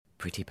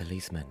Pretty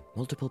Policeman,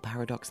 multiple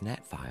Paradox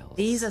Net files.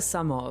 These are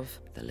some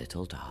of The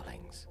Little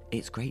Darlings.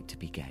 It's great to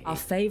be gay. our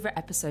favourite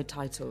episode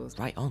titles.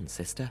 Right on,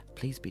 sister.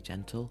 Please be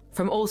gentle.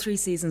 From all 3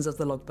 seasons of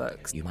the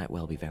logbooks. You might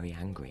well be very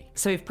angry.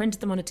 So we've printed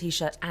them on a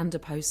t-shirt and a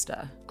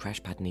poster.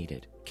 Crash pad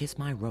needed. Kiss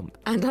my rump.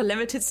 And our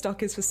limited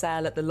stock is for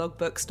sale at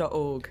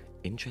thelogbooks.org.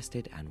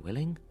 Interested and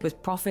willing?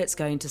 With profits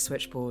going to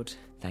Switchboard.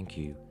 Thank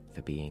you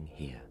for being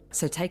here.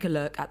 So take a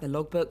look at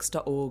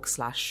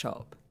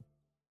thelogbooks.org/shop.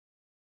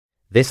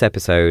 This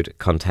episode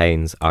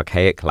contains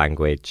archaic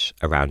language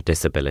around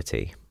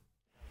disability.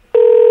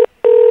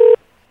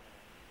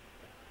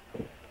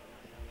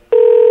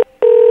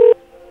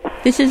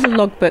 This is a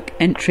logbook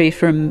entry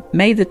from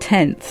May the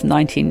 10th,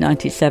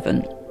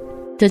 1997.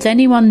 Does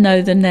anyone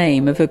know the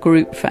name of a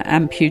group for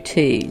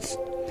amputees?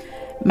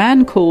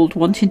 Man called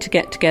wanting to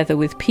get together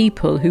with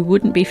people who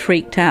wouldn't be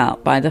freaked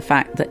out by the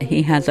fact that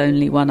he has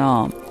only one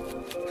arm.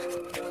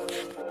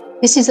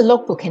 This is a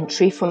logbook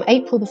entry from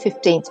April the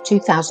 15th,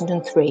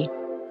 2003.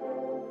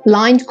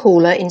 Blind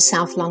caller in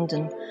South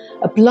London.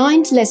 A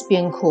blind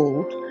lesbian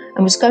called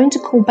and was going to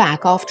call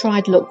back after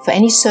I'd looked for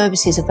any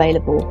services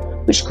available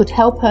which could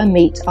help her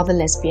meet other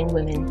lesbian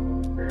women.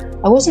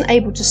 I wasn't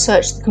able to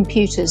search the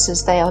computers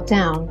as they are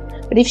down,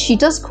 but if she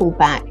does call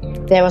back,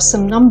 there are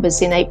some numbers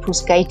in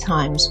April's Gay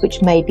Times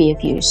which may be of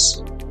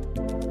use.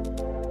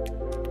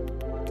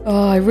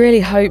 Oh, I really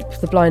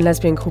hope the blind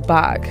lesbian called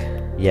back.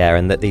 Yeah,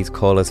 and that these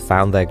callers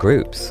found their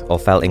groups or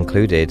felt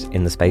included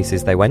in the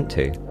spaces they went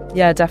to.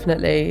 Yeah,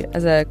 definitely.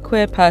 As a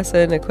queer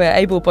person, a queer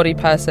able-bodied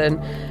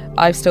person,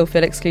 I still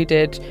feel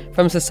excluded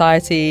from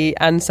society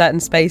and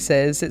certain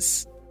spaces.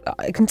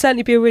 It can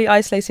certainly be a really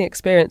isolating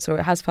experience, or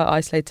it has felt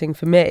isolating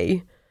for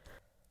me.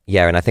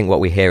 Yeah, and I think what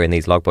we hear in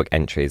these logbook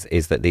entries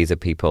is that these are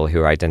people who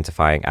are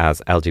identifying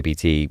as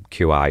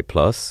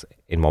LGBTQI+,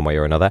 in one way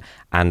or another,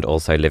 and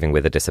also living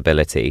with a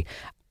disability.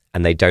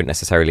 And they don't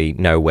necessarily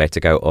know where to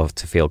go or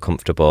to feel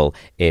comfortable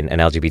in an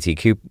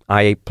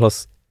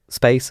LGBTQIA+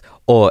 space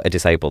or a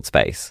disabled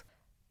space.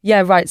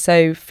 Yeah, right.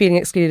 So feeling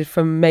excluded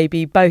from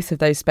maybe both of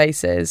those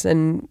spaces.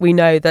 And we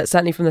know that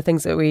certainly from the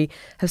things that we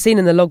have seen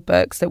in the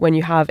logbooks, that when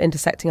you have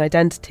intersecting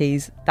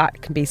identities,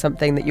 that can be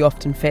something that you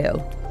often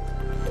feel.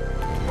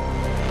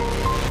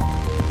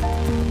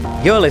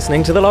 You're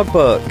listening to The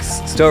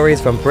Logbooks, stories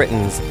from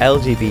Britain's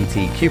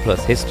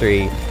LGBTQ+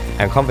 history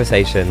and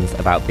conversations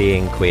about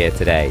being queer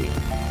today,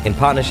 in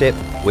partnership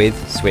with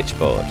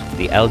Switchboard,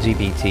 the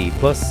LGBT+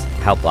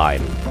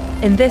 helpline.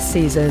 In this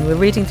season, we're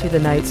reading through the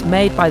notes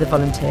made by the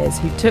volunteers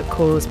who took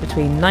calls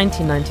between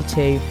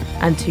 1992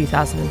 and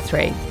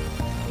 2003.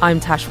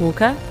 I'm Tash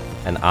Walker.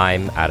 And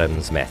I'm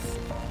Adam Smith.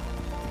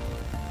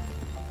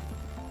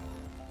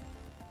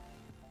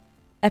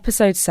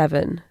 Episode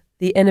 7.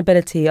 The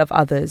inability of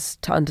others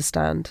to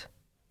understand.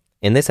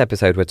 In this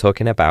episode, we're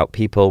talking about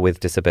people with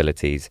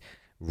disabilities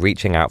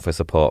reaching out for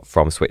support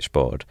from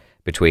Switchboard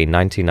between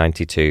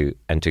 1992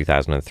 and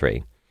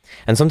 2003.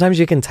 And sometimes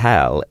you can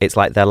tell it's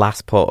like their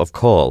last port of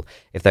call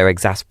if they're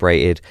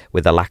exasperated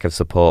with the lack of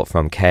support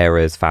from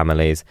carers,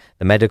 families,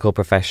 the medical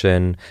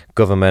profession,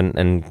 government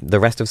and the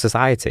rest of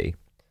society.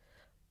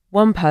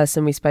 One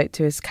person we spoke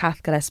to is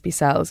Kath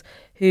Gillespie-Sells,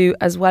 who,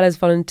 as well as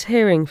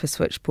volunteering for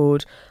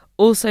Switchboard,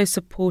 also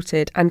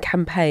supported and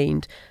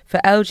campaigned for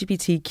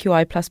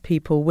LGBTQI+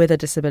 people with a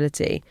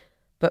disability.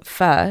 But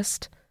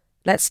first,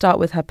 let's start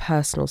with her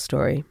personal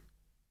story.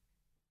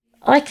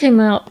 I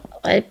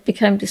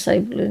became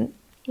disabled in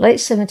late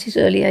 70s,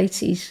 early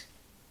 80s.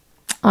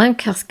 I'm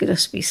Kath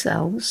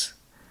Gillespie-Sells,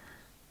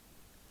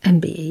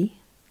 MBE.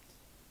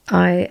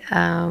 I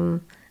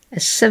am a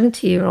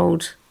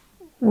 70-year-old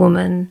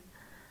woman,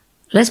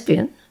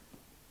 lesbian,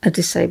 a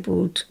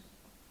disabled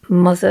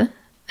mother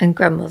and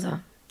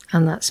grandmother,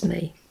 and that's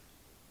me.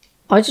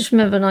 I just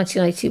remember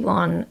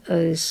 1981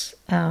 as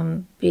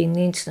being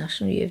the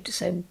International Year of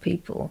Disabled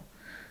People,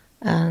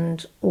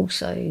 and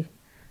also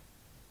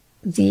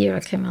the year I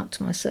came out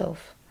to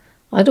myself.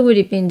 I'd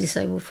already been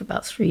disabled for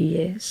about 3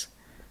 years,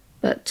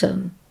 but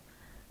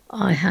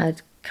I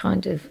had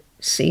kind of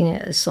seen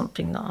it as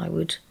something that I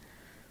would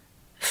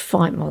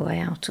fight my way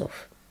out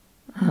of,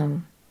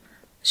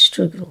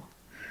 struggle.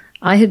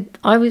 I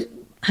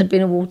had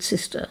been a ward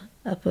sister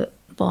up at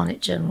Barnet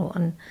General,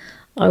 and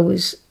I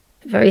was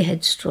very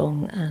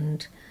headstrong,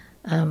 and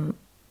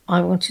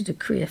I wanted a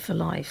career for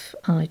life,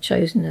 and I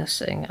chose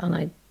nursing, and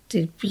I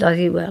did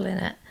bloody well in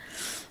it.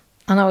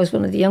 And I was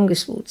one of the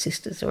youngest ward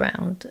sisters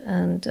around,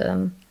 and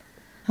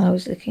I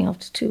was looking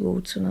after 2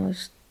 wards when I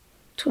was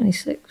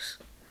 26.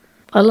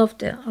 I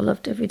loved it. I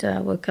loved every day I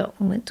woke up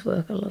and went to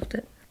work. I loved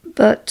it.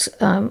 But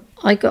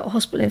I got a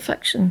hospital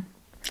infection.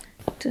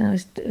 I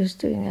was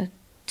doing a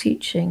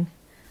teaching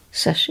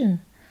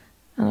session,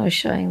 and I was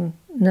showing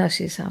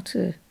nurses how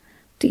to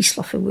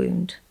de-slough a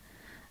wound.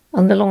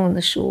 And the long and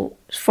the short,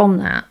 from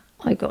that,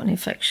 I got an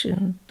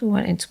infection that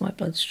went into my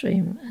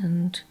bloodstream,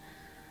 and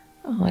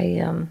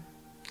I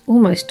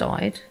almost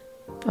died,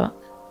 but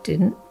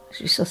didn't. I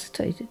was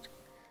resuscitated.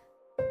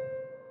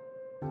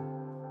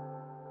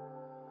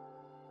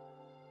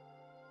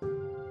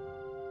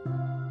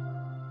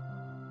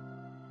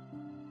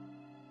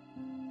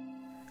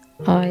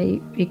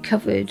 I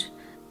recovered,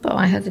 but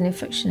I had an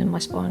infection in my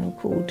spinal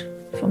cord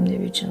from the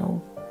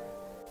original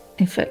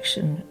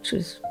infection, which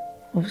was,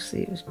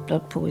 obviously it was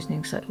blood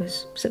poisoning, so it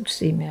was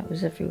septicemia, it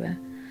was everywhere.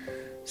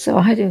 So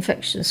I had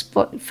infection,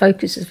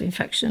 focuses of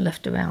infection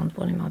left around,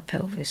 one in my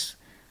pelvis,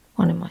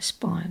 one in my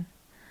spine.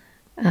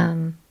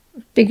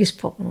 Biggest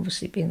problem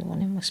obviously being the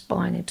one in my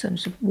spine in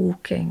terms of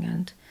walking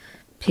and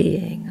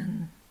peeing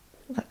and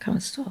that kind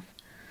of stuff.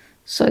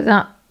 So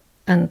that,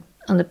 and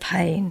the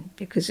pain,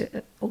 because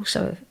it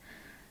also,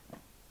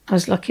 I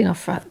was lucky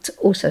enough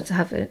to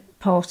have a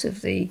part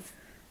of the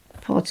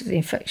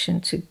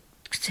infection to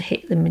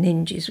hit the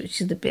meninges, which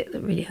is the bit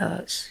that really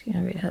hurts. You know,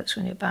 really hurts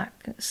when you're back.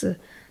 It's the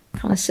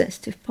kind of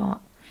sensitive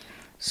part.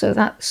 So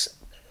that's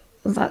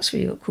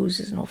really what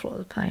causes an awful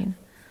lot of pain.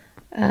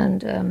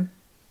 And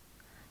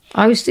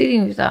I was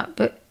dealing with that,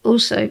 but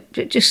also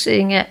just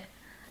seeing it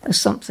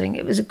as something.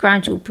 It was a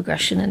gradual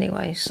progression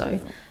anyway. So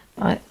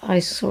I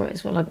saw it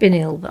as, well, I've been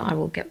ill, but I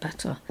will get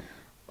better.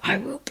 I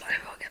will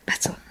get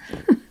better.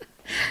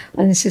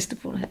 I insist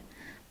upon it.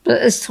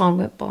 But as time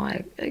went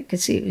by, I could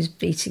see it was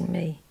beating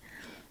me.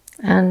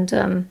 And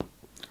then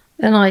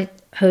I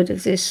heard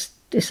of this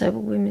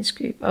disabled women's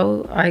group.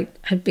 I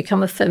had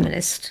become a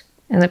feminist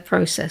in the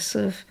process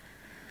of,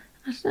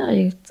 I don't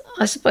know,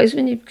 I suppose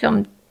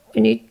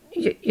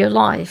your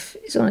life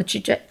is on a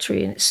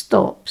trajectory and it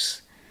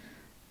stops,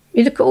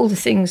 you look at all the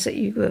things that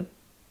you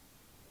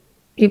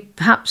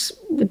perhaps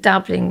were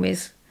dabbling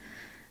with,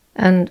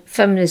 and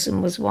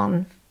feminism was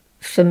one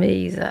for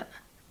me that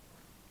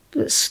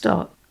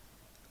stuck.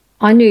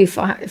 I knew if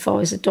I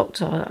was a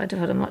doctor, I'd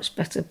have had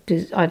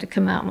I'd have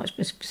come out a much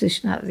better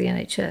position out of the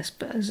NHS,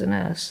 but as a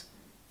nurse.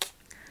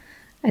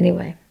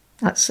 Anyway,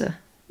 that's a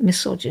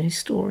misogyny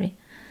story.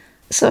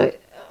 So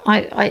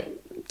I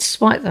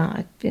despite that, I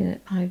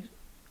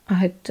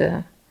had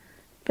been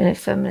a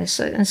feminist.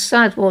 So, and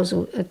SAD was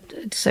a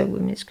disabled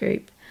women's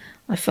group.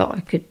 I felt I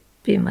could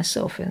be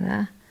myself in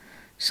there.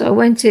 So I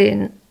went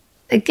in,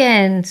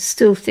 again,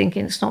 still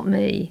thinking it's not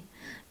me,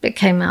 but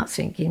came out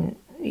thinking,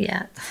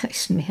 yeah,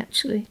 that's me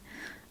actually.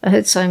 I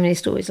heard so many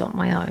stories like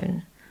my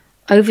own.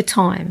 Over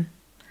time,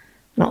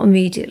 not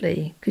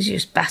immediately, because you're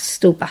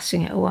still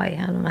batting it away.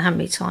 I don't know how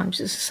many times.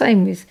 It's the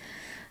same with,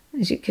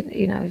 as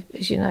you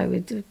know,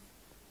 with the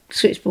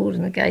switchboard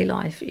and the gay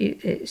life.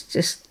 It's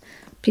just,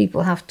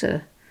 people have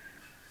to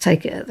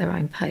take it at their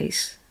own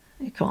pace.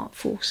 You can't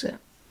force it.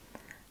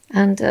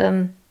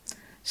 And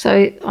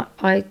so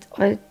I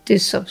did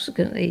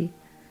subsequently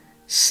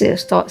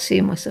start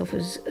seeing myself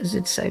as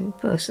a disabled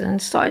person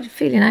and started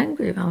feeling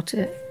angry about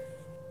it.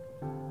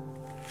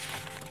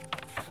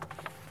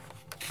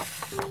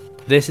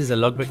 This is a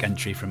logbook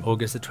entry from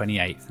August the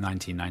 28th,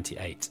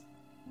 1998.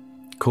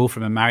 Call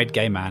from a married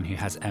gay man who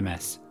has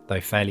MS,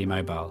 though fairly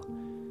mobile.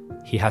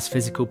 He has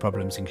physical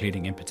problems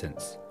including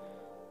impotence.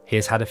 He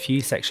has had a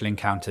few sexual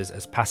encounters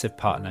as passive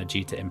partner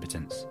due to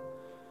impotence.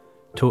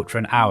 Talked for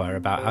an hour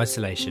about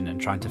isolation and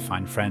trying to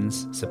find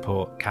friends,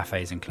 support,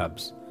 cafes and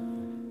clubs.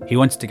 He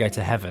wanted to go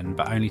to heaven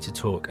but only to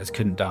talk as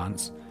couldn't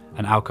dance,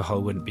 and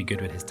alcohol wouldn't be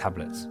good with his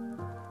tablets.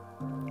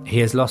 He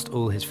has lost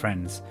all his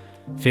friends,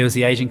 feels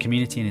the Asian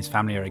community and his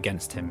family are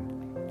against him.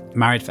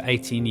 Married for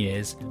 18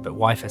 years, but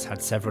wife has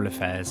had several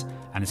affairs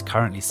and is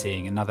currently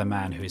seeing another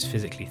man who is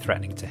physically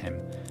threatening to him,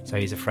 so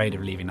he's afraid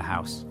of leaving the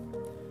house.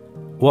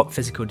 What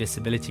physical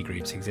disability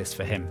groups exist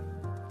for him?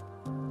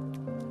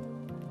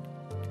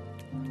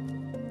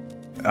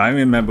 I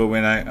remember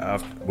when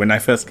I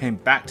first came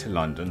back to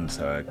London,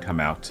 so I'd come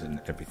out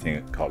and everything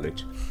at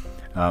college.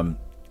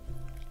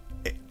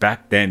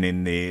 Back then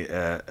in the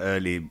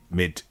early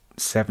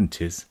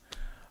mid-70s,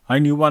 I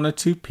knew one or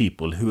two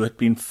people who had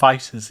been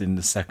fighters in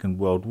the Second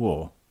World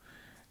War,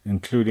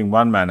 including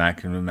one man I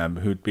can remember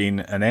who'd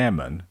been an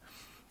airman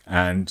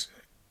and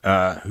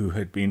who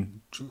had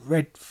been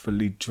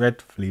dreadfully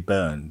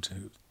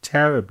burned,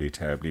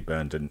 terribly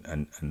burned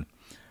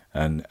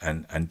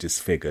and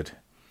disfigured.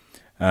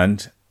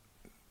 And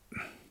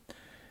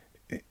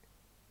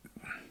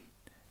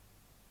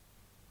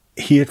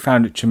he had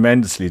found it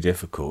tremendously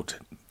difficult,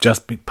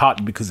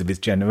 partly because of his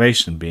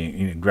generation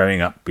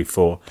growing up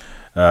before,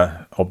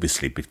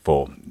 obviously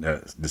before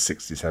the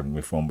 '67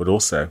 reform, but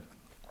also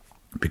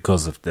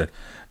because of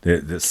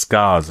the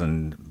scars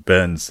and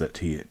burns that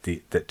he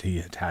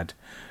had had.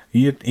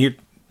 He had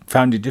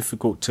found it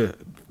difficult to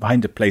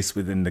find a place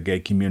within the gay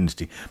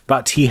community,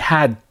 but he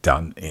had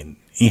got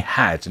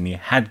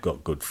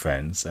good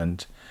friends,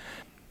 and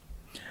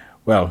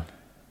well,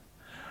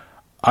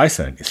 I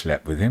certainly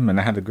slept with him and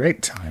I had a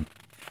great time.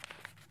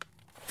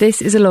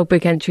 This is a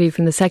logbook entry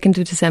from the 2nd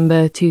of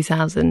December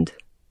 2000.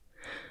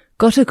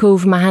 Got a call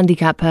from a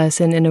handicapped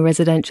person in a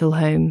residential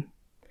home.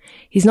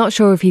 He's not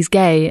sure if he's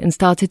gay and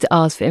started to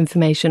ask for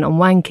information on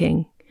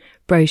wanking,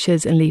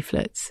 brochures and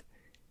leaflets.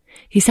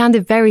 He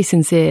sounded very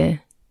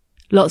sincere.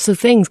 Lots of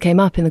things came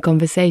up in the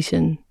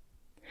conversation.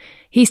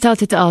 He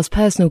started to ask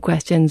personal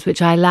questions,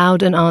 which I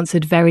allowed and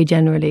answered very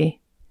generally.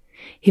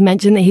 He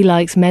mentioned that he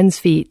likes men's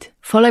feet,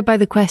 followed by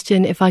the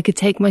question if I could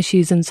take my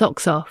shoes and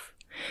socks off,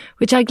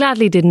 which I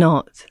gladly did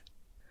not.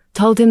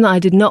 told him that I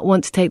did not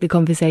want to take the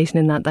conversation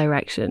in that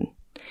direction.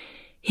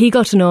 He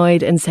got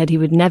annoyed and said he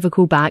would never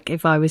call back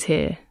if I was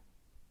here.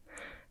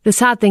 The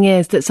sad thing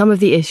is that some of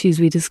the issues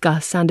we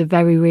discussed sounded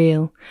very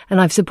real, and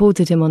I've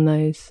supported him on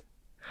those.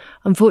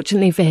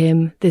 Unfortunately for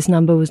him, this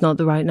number was not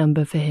the right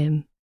number for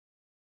him.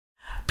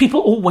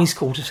 People always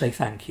call to say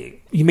thank you.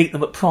 You meet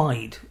them at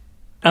Pride.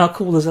 Our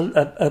call is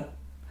a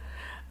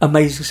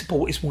amazing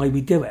support is why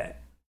we do it.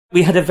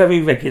 We had a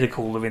very regular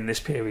caller in this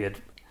period.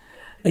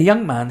 A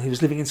young man who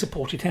was living in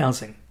supported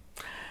housing.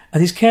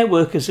 And his care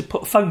workers had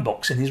put a phone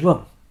box in his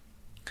room.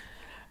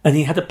 And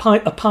he had a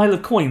pile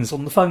of coins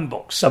on the phone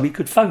box so he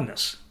could phone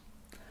us.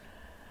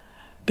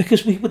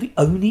 Because we were the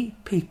only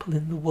people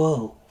in the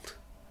world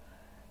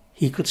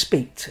he could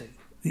speak to.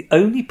 The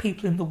only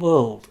people in the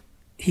world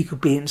he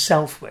could be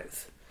himself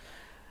with.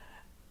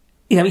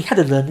 You know, he had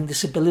a learning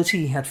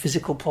disability, he had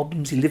physical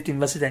problems, he lived in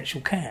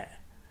residential care.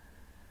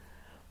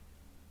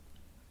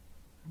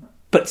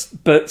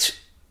 But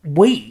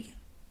we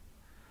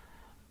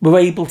were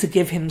able to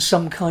give him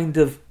some kind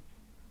of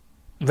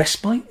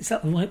respite, is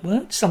that the right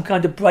word? Some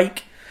kind of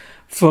break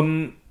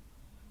from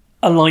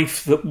a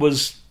life that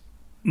was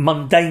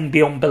mundane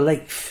beyond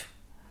belief.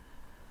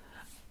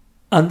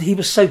 And he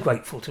was so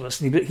grateful to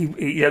us, and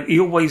he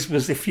always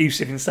was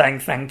effusive in saying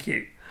thank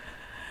you.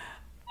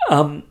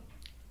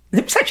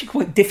 It was actually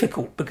quite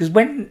difficult, because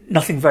when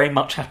nothing very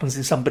much happens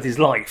in somebody's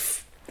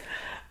life,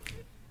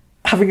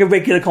 having a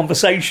regular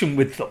conversation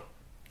with them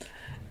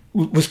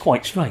was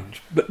quite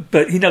strange.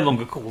 But he no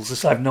longer calls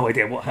us. I have no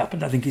idea what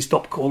happened. I think he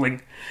stopped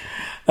calling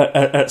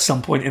at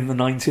some point in the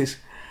 90s.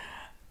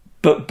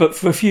 But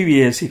for a few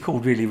years he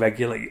called really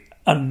regularly,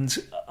 and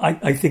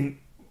I think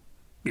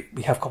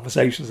we have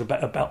conversations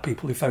about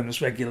people who phone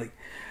us regularly.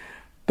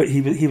 But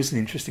he was an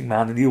interesting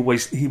man, and he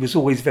was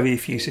always very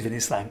effusive in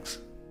his thanks.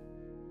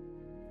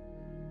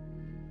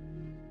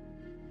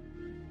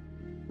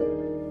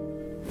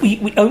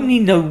 We only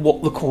know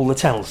what the caller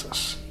tells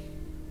us.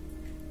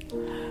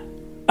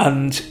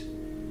 And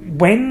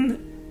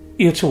when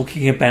you're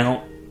talking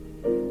about...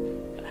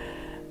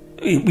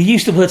 We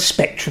use the word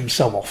spectrum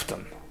so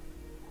often.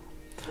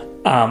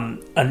 And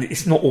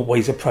it's not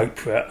always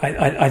appropriate.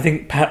 I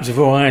think perhaps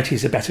variety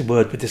is a better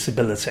word for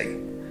disability.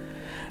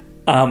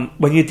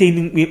 When you're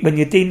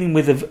dealing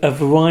with a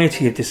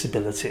variety of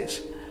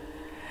disabilities,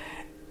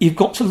 you've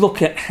got to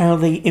look at how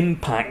they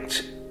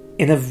impact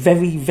in a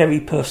very, very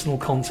personal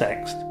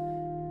context.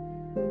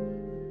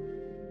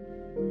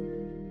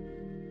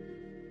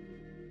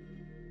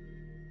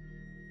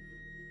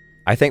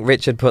 I think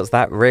Richard puts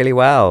that really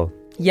well.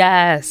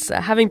 Yes,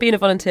 having been a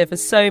volunteer for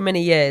so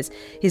many years,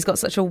 he's got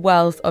such a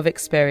wealth of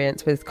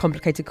experience with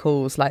complicated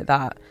calls like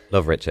that.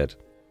 Love Richard.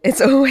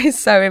 It's always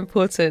so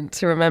important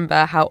to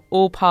remember how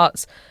all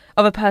parts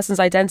of a person's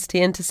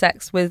identity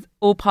intersects with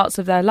all parts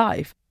of their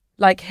life.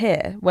 Like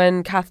here,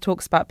 when Kath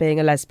talks about being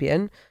a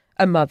lesbian,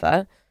 a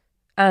mother,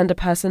 and a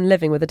person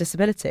living with a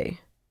disability.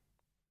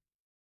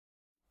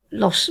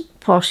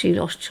 Partially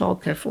lost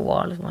childcare for a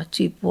while with my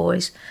two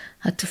boys.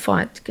 Had to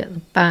fight to get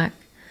them back.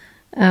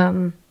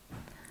 I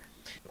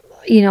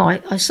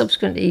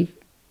subsequently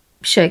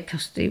shared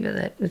custody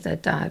with their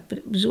dad, but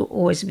it was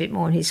always a bit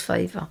more in his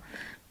favour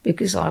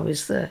because I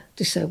was the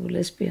disabled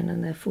lesbian,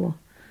 and therefore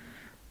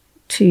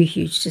two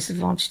huge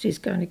disadvantages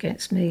going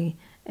against me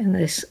in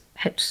this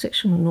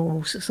heterosexual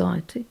normal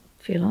society,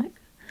 if you like.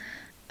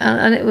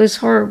 And it was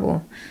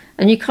horrible.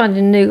 And you kind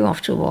of knew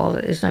after a while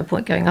that there's no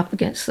point going up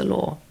against the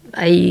law.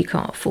 A, you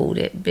can't afford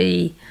it.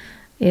 B,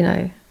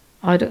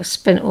 I'd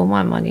spent all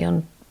my money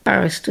on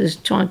barristers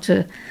trying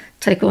to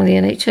take on the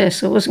NHS.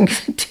 So I wasn't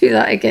going to do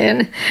that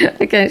again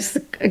against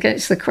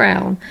the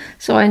Crown.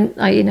 So I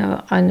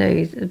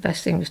knew the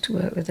best thing was to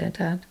work with their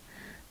dad,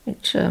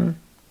 which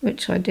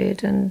I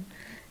did. And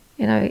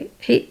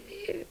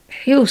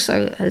he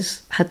also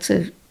has had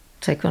to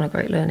take on a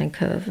great learning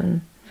curve,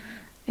 and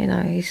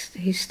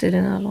he's still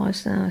in our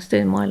lives now.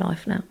 Still in my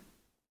life now.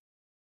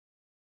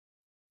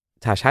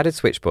 Tash, how did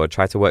Switchboard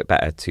try to work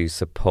better to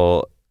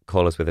support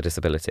callers with a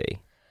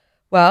disability?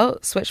 Well,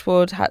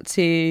 Switchboard had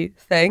to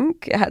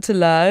think, it had to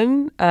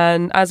learn,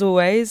 and as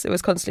always, it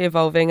was constantly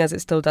evolving, as it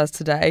still does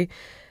today,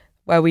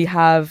 where we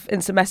have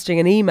instant messaging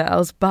and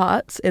emails,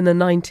 but in the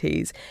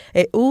 90s,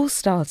 it all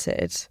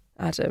started,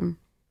 Adam,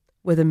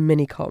 with a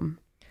minicom.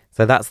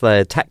 So that's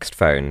the text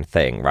phone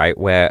thing, right?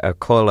 Where a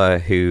caller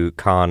who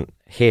can't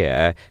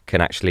hear can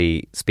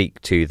actually speak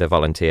to the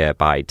volunteer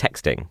by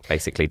texting,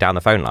 basically, down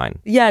the phone line.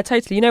 Yeah,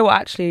 totally. You know what?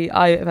 Actually,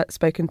 I have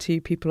spoken to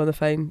people on the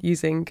phone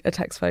using a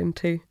text phone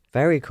too.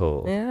 Very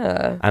cool.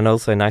 Yeah. And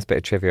also a nice bit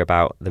of trivia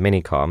about the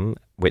minicom,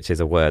 which is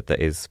a word that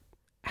is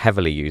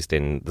heavily used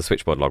in the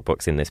Switchboard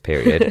logbooks in this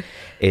period,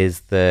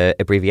 is the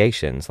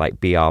abbreviations like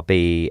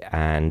BRB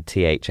and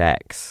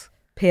THX.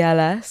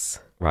 PLS.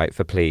 Right,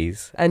 for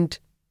please. And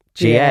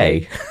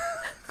GA.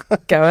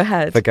 Go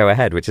ahead. For go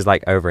ahead, which is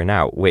like over and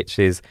out, which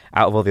is,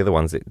 out of all the other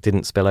ones, it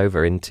didn't spill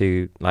over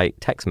into like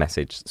text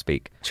message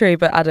speak. True,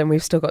 but Adam,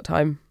 we've still got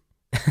time.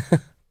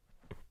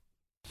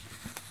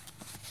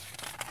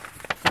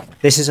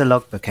 This is a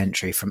logbook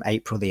entry from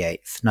April the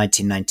 8th,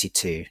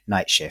 1992,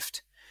 night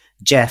shift.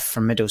 Jeff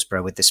from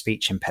Middlesbrough with the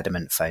speech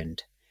impediment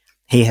phoned.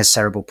 He has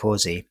cerebral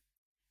palsy.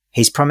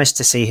 He's promised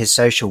to see his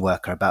social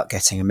worker about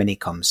getting a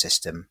minicom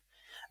system.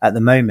 At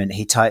the moment,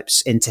 he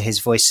types into his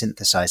voice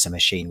synthesizer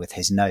machine with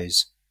his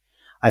nose.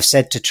 I've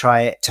said to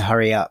try it to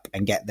hurry up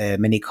and get the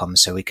minicom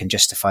so we can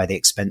justify the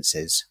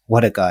expenses.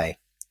 What a guy.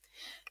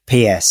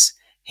 P.S.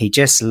 He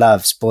just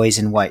loves boys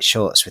in white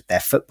shorts with their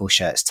football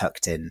shirts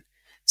tucked in.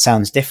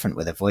 Sounds different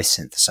with a voice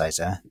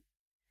synthesizer.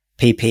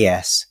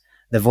 P.P.S.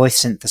 The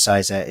voice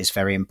synthesizer is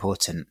very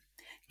important.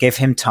 Give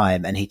him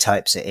time and he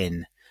types it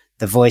in.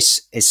 The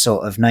voice is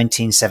sort of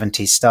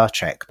 1970s Star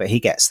Trek, but he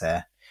gets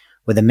there.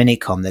 With a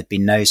minicom, there'd be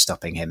no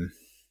stopping him.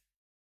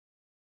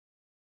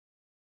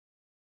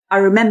 I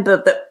remember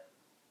that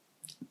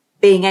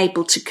being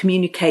able to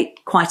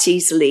communicate quite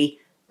easily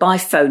by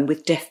phone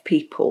with deaf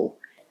people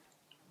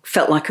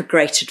felt like a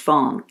great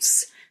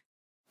advance.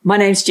 My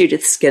name's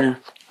Judith Skinner.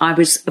 I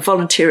was a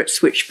volunteer at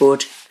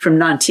Switchboard from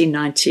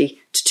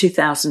 1990 to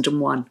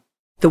 2001.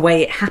 The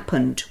way it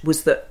happened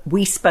was that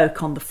we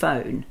spoke on the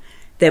phone.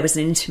 There was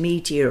an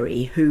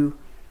intermediary who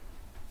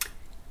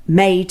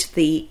made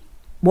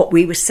what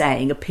we were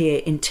saying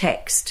appear in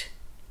text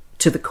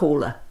to the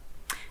caller,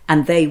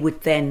 and they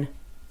would then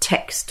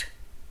text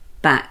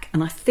back.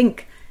 And I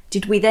think,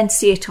 did we then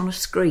see it on a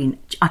screen?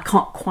 I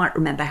can't quite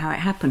remember how it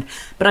happened,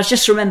 but I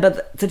just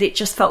remember that it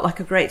just felt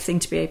like a great thing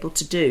to be able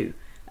to do,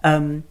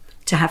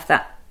 to have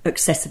that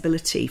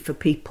accessibility for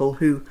people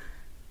who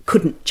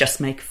couldn't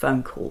just make a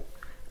phone call.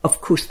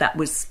 Of course, that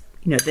was,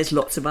 there's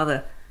lots of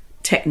other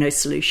techno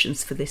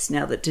solutions for this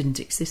now that didn't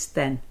exist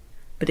then,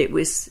 but it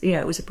was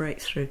a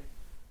breakthrough.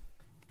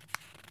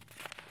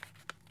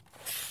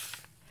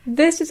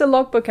 This is a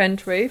logbook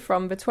entry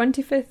from the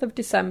 25th of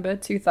December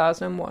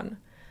 2001.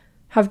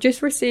 Have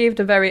just received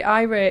a very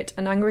irate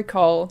and angry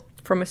call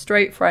from a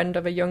straight friend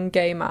of a young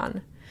gay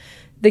man.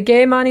 The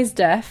gay man is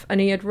deaf and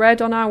he had read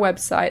on our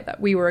website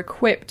that we were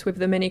equipped with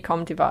the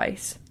minicom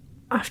device.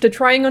 After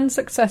trying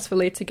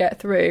unsuccessfully to get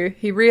through,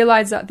 he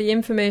realised that the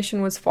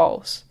information was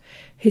false.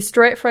 His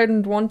straight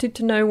friend wanted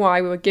to know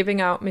why we were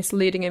giving out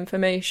misleading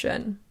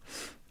information.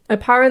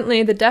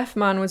 Apparently, the deaf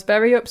man was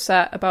very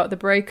upset about the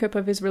breakup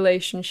of his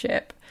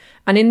relationship,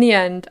 and in the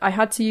end, I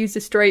had to use the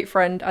straight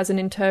friend as an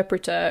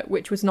interpreter,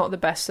 which was not the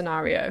best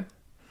scenario.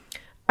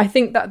 I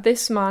think that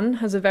this man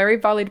has a very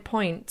valid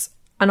point,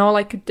 and all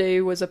I could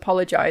do was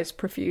apologise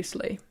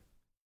profusely.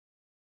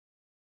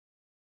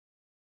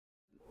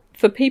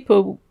 For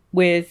people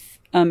with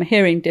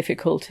hearing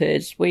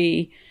difficulties,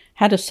 we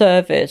had a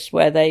service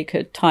where they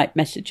could type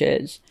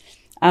messages,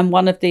 and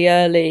one of the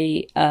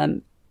early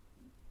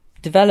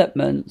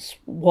developments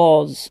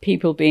was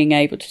people being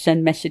able to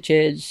send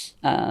messages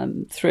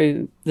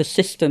through the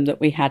system that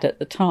we had at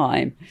the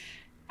time,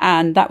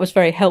 and that was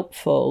very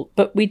helpful,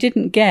 but we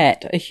didn't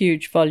get a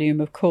huge volume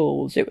of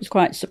calls. It was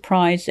quite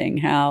surprising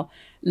how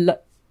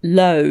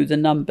low the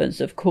numbers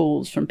of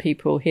calls from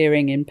people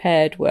hearing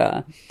impaired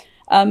were.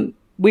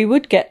 We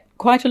would get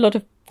quite a lot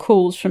of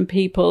calls from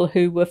people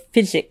who were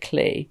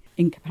physically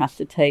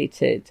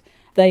incapacitated.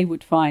 They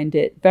would find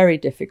it very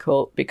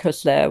difficult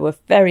because there were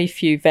very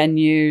few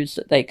venues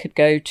that they could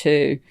go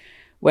to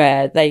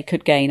where they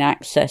could gain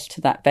access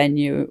to that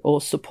venue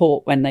or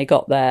support when they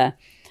got there.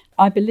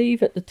 I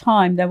believe at the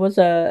time there was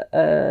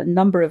a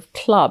number of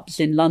clubs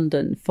in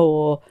London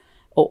or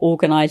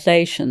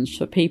organisations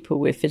for people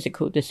with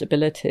physical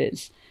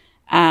disabilities,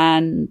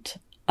 and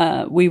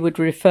we would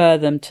refer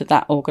them to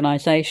that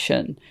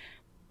organisation.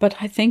 But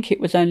I think it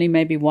was only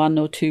maybe one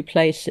or two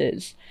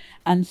places,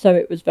 and so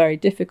it was very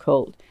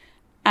difficult.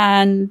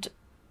 And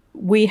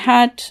we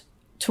had,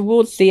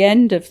 towards the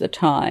end of the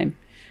time,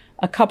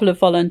 a couple of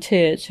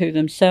volunteers who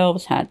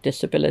themselves had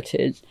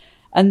disabilities,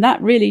 and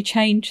that really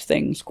changed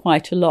things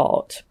quite a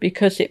lot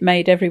because it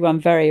made everyone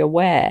very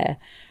aware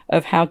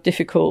of how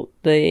difficult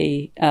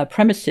the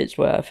premises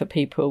were for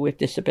people with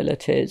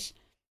disabilities.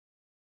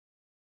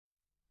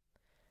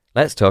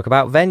 Let's talk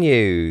about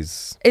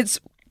venues. It's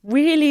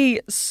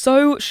really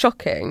so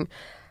shocking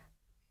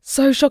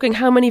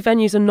how many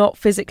venues are not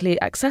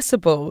physically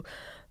accessible.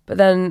 But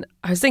then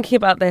I was thinking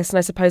about this, and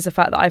I suppose the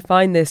fact that I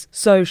find this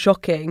so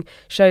shocking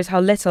shows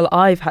how little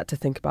I've had to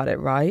think about it,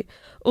 right?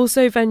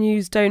 Also,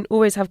 venues don't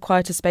always have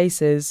quieter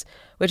spaces,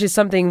 which is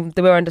something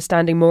that we're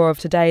understanding more of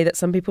today that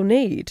some people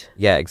need.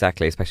 Yeah,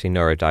 exactly, especially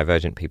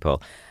neurodivergent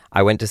people.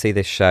 I went to see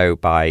this show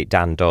by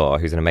Dan Dorr,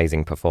 who's an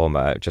amazing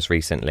performer, just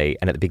recently.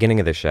 And at the beginning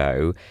of the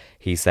show,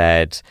 he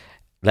said,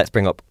 let's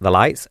bring up the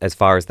lights as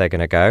far as they're going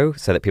to go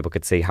so that people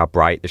could see how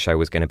bright the show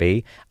was going to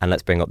be. And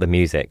let's bring up the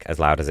music as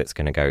loud as it's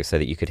going to go so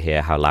that you could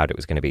hear how loud it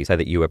was going to be, so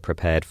that you were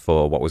prepared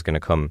for what was going to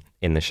come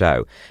in the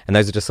show. And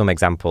those are just some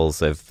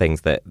examples of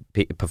things that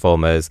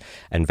performers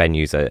and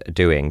venues are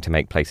doing to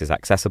make places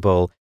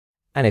accessible.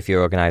 And if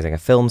you're organising a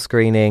film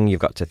screening,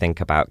 you've got to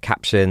think about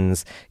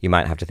captions. You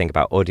might have to think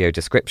about audio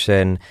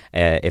description.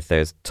 If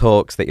there's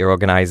talks that you're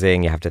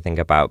organising, you have to think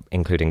about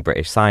including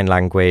British Sign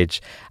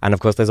Language. And of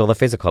course, there's all the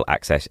physical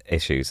access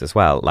issues as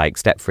well, like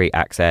step-free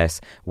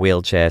access,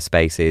 wheelchair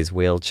spaces,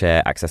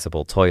 wheelchair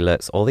accessible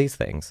toilets, all these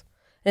things.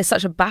 It's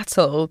such a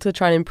battle to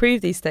try and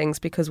improve these things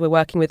because we're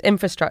working with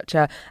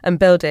infrastructure and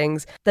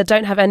buildings that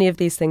don't have any of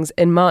these things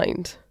in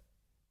mind.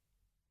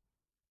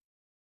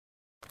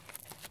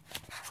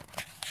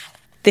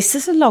 This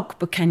is a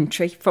logbook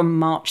entry from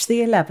March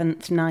the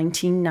 11th,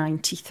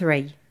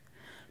 1993.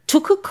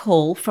 Took a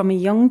call from a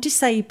young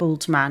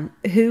disabled man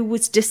who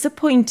was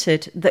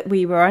disappointed that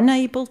we were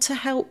unable to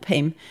help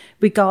him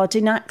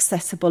regarding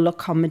accessible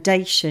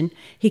accommodation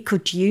he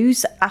could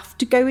use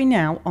after going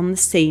out on the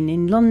scene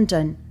in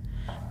London.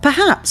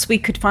 Perhaps we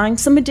could find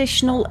some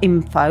additional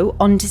info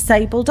on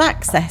disabled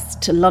access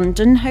to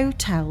London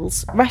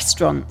hotels,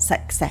 restaurants,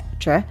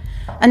 etc.,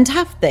 and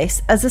have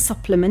this as a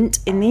supplement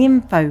in the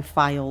info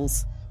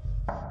files.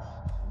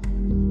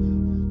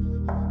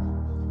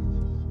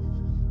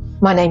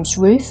 My name's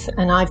Ruth,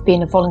 and I've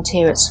been a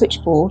volunteer at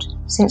Switchboard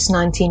since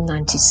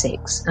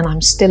 1996, and I'm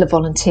still a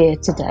volunteer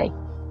today.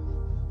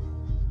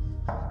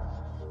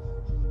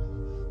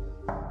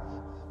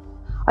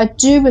 I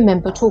do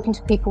remember talking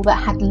to people that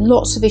had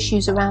lots of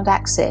issues around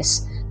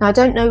access. Now, I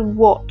don't know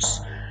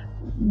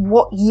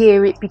what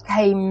year it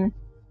became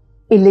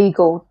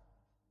illegal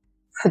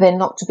for there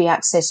not to be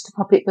access to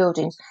public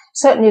buildings.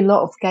 Certainly a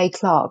lot of gay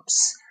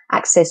clubs,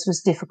 access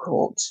was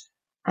difficult.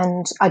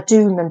 And I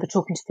do remember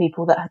talking to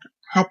people that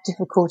had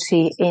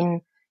difficulty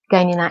in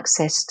gaining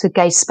access to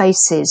gay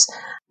spaces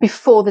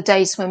before the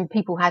days when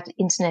people had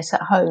internet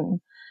at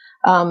home.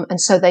 And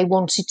so they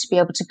wanted to be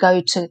able to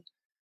go to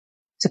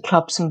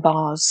clubs and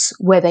bars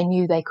where they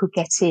knew they could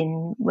get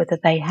in, whether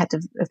they had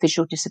a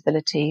visual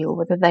disability or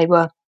whether they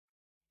were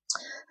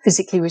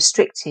physically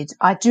restricted.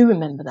 I do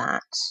remember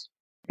that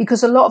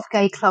because a lot of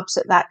gay clubs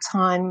at that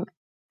time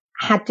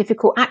had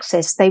difficult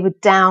access. They were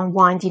down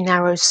windy,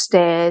 narrow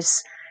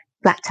stairs,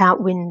 blacked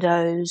out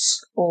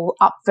windows, or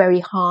up very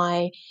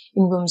high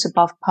in rooms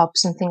above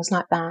pubs and things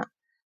like that.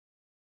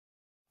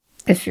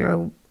 If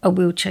you're a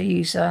wheelchair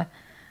user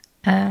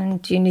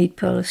and you need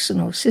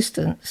personal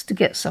assistance to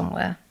get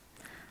somewhere,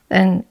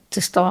 then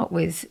to start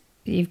with,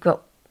 you've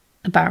got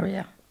a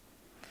barrier.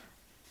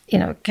 You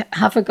know,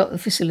 have I got the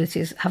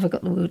facilities? Have I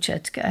got the wheelchair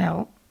to get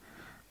out?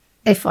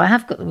 If I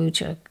have got the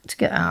wheelchair to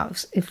get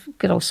out, if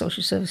good old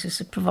social services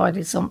have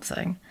provided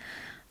something,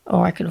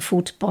 or I can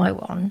afford to buy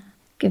one,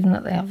 given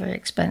that they are very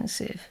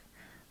expensive,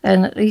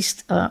 then at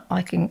least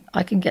I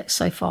can get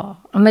so far.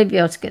 I may be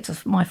able to get to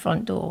my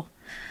front door.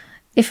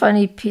 If I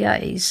need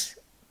PAs,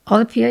 are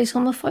the PAs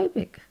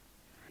homophobic?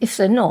 If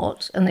they're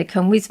not, and they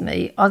come with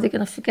me, are they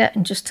going to forget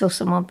and just tell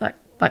someone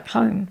back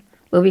home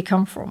where we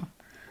come from?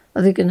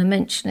 Are they going to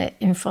mention it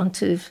in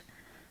front of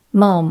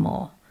Mum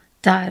or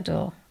Dad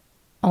or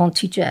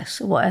Auntie Jess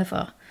or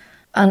whatever?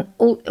 And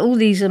all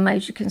these are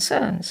major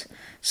concerns.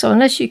 So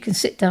unless you can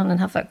sit down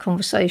and have that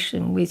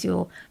conversation with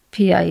your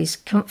PAs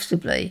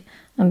comfortably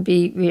and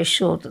be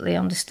reassured that they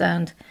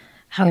understand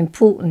how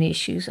important the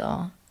issues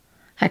are,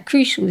 how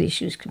crucial the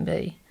issues can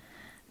be,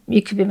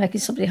 you could be making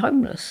somebody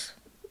homeless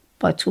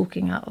by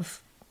talking out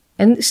of,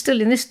 and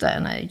still in this day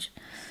and age.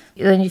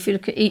 Then if you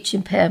look at each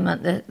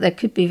impairment, there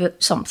could be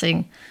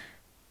something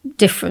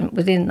different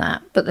within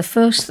that. But the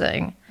first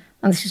thing,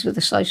 and this is where the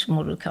social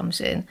model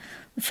comes in,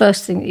 the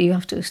first thing that you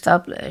have to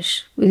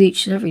establish with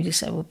each and every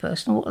disabled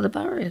person, what are the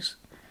barriers?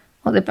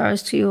 What are the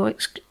barriers to your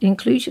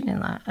inclusion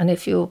in that? And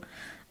if you're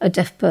a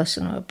deaf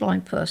person or a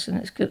blind person,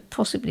 it's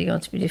possibly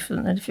going to be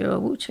different than if you're a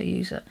wheelchair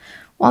user.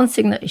 One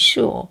thing that is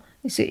sure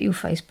is that you'll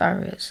face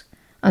barriers.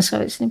 And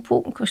so it's an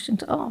important question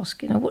to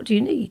ask, what do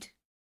you need?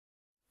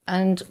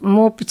 And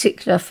more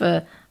particular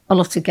for a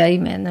lot of gay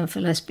men than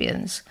for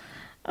lesbians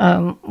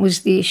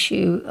was the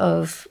issue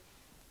of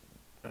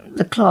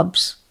the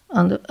clubs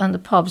and the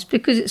pubs,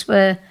 because it's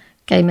where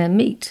gay men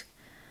meet.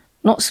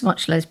 Not so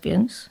much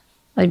lesbians,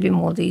 maybe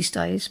more these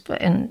days,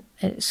 but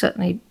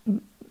certainly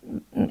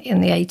in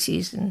the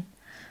 80s and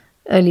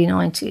early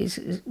 90s,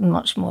 it was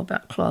much more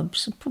about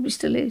clubs, and probably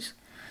still is.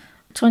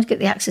 Trying to get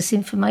the access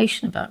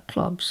information about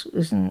clubs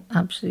was an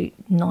absolute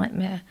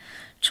nightmare.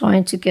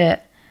 Trying to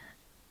get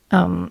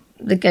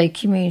the gay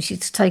community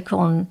to take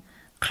on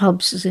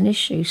clubs as an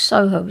issue,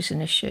 Soho as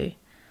an issue,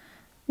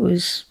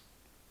 was,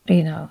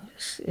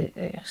 it's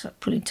like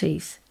pulling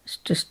teeth. It's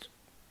just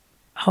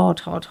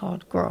hard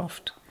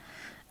graft.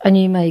 And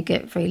you may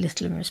get very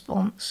little in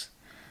response.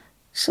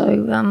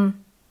 So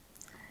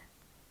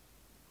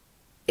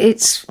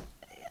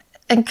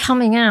and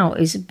coming out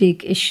is a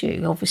big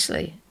issue,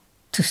 obviously,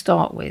 to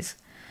start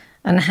with.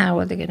 And how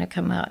are they going to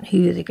come out, and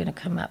who are they going to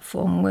come out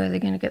for, and where are they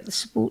going to get the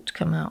support to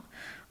come out?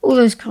 All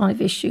those kind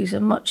of issues are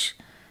much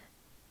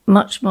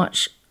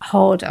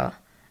harder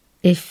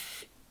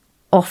if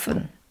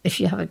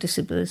you have a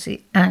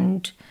disability,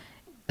 and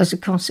as a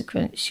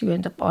consequence you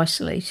end up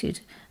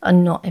isolated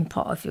and not in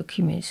part of your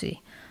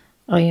community,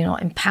 or you're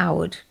not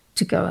empowered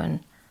to go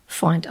and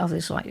find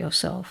others like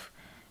yourself.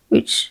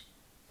 which,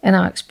 in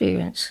our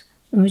experience,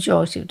 the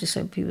majority of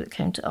disabled people that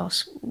came to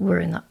us were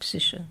in that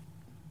position.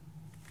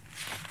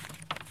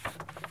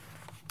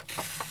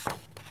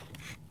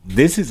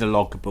 This is a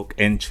logbook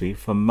entry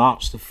from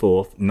March the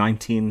 4th,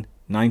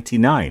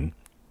 1999.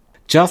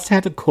 Just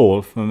had a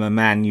call from a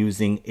man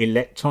using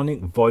electronic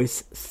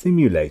voice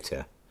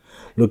simulator,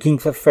 looking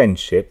for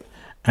friendship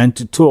and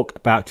to talk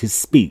about his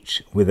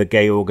speech with a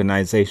gay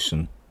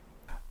organisation.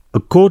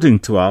 According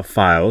to our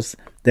files,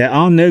 there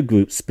are no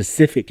groups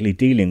specifically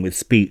dealing with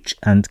speech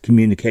and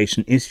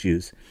communication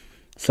issues,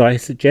 so I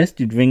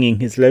suggested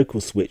ringing his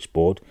local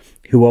switchboard,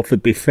 who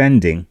offered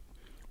befriending.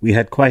 We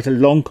had quite a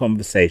long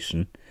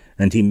conversation,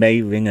 and he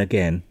may ring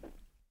again.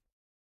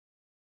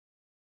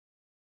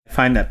 I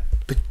find that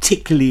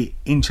particularly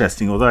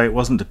interesting, although it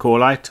wasn't a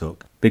call I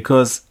took,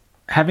 because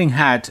having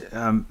had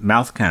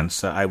mouth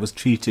cancer, I was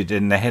treated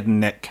in the head and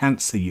neck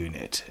cancer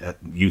unit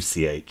at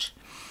UCH,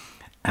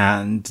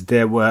 and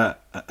there were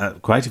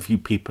quite a few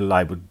people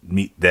I would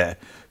meet there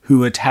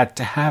who had had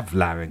to have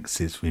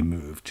larynxes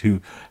removed,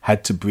 who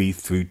had to breathe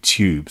through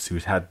tubes, who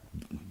had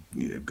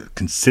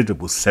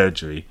considerable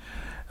surgery,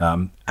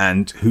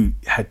 and who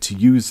had to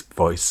use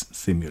voice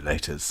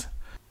simulators.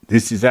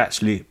 This is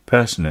actually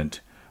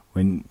pertinent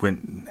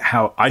when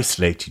how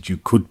isolated you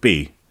could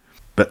be,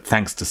 but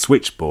thanks to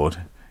Switchboard,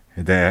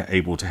 they're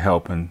able to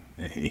help, and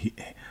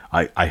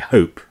I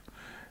hope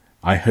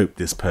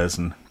this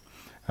person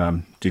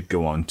did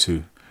go on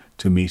to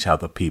meet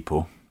other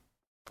people.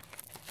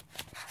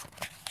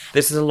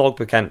 This is a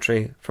logbook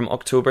entry from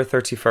October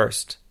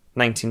 31st,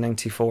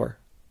 1994.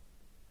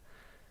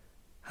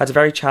 Had a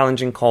very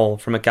challenging call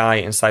from a guy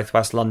in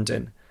southwest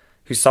London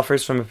who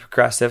suffers from a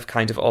progressive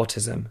kind of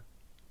autism.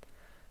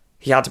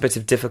 He had a bit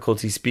of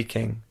difficulty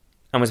speaking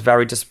and was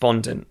very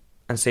despondent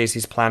and says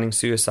he's planning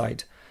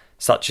suicide,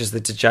 such as the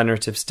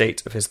degenerative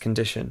state of his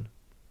condition.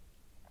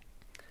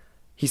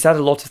 He said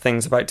a lot of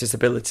things about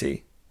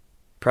disability,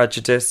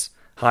 prejudice,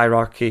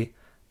 hierarchy,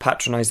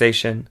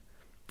 patronisation,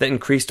 that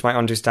increased my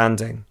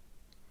understanding.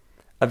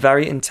 A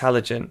very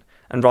intelligent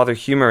and rather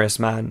humorous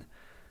man,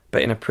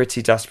 but in a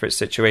pretty desperate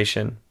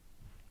situation,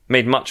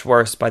 made much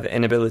worse by the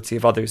inability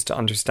of others to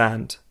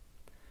understand.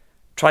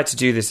 Try to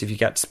do this if you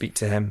get to speak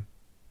to him.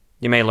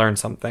 You may learn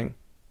something.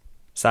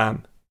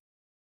 Sam.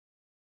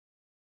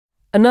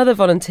 Another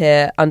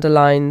volunteer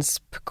underlines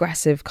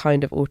progressive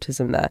kind of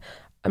autism there.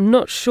 I'm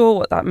not sure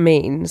what that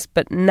means,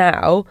 but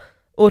now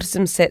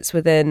autism sits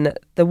within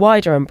the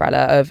wider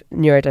umbrella of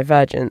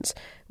neurodivergence,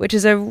 which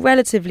is a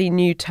relatively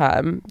new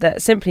term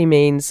that simply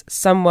means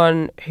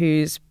someone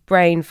whose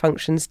brain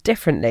functions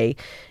differently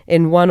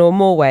in one or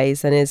more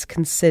ways than is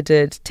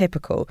considered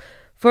typical.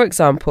 For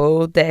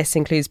example, this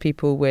includes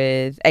people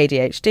with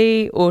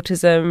ADHD,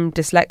 autism,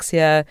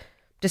 dyslexia,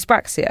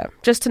 dyspraxia,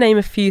 just to name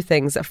a few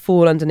things that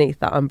fall underneath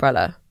that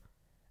umbrella.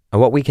 And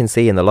what we can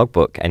see in the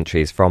logbook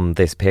entries from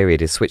this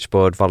period is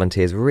Switchboard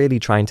volunteers really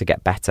trying to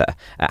get better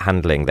at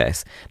handling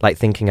this, like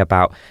thinking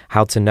about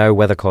how to know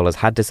whether callers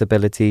had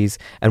disabilities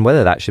and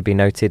whether that should be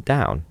noted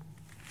down.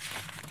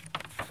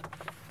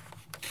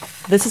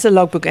 This is a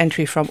logbook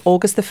entry from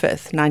August the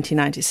 5th,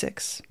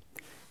 1996.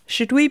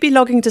 Should we be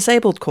logging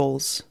disabled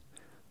calls?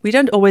 We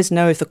don't always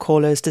know if the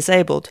caller is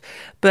disabled,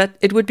 but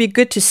it would be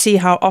good to see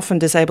how often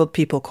disabled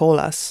people call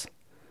us.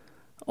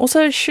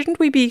 Also, shouldn't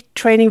we be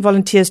training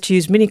volunteers to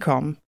use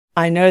Minicom?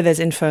 I know there's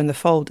info in the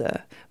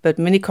folder, but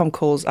Minicom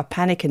calls are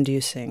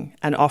panic-inducing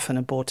and often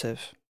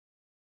abortive.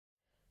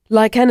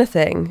 Like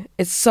anything,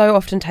 it so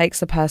often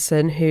takes a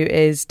person who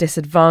is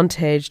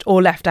disadvantaged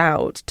or left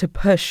out to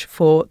push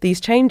for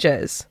these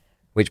changes.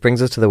 Which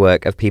brings us to the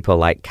work of people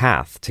like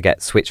Kath to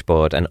get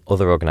Switchboard and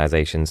other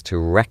organisations to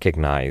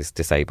recognise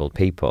disabled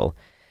people.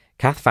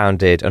 Kath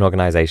founded an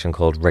organisation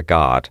called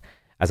Regard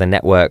as a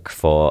network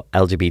for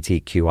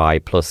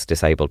LGBTQI plus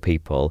disabled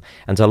people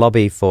and to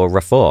lobby for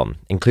reform,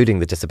 including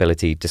the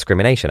Disability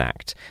Discrimination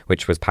Act,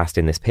 which was passed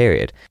in this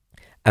period.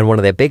 And one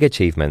of their big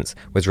achievements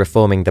was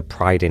reforming the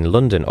Pride in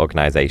London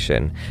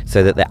organisation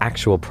so that the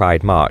actual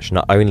Pride March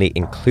not only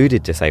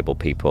included disabled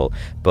people,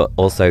 but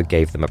also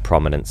gave them a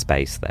prominent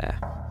space there.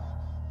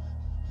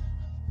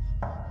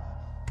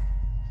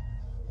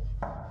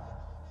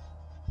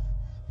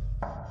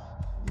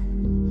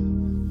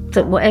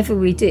 That whatever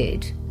we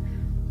did,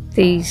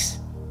 these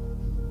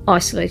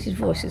isolated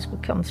voices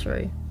would come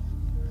through.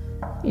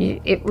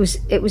 It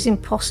was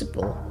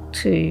impossible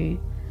to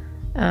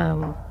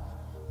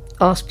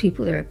ask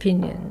people their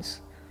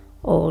opinions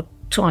or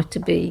try to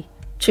be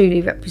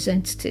truly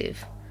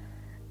representative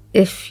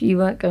if you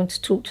weren't going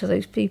to talk to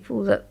those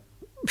people that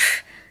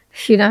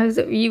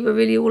that you were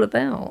really all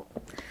about.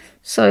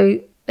 So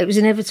it was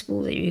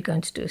inevitable that you were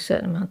going to do a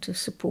certain amount of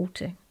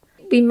supporting.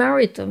 We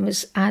married them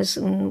as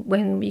and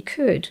when we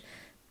could.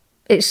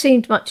 It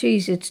seemed much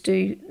easier to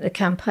do the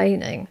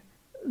campaigning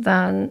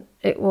than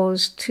it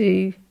was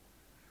to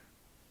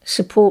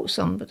support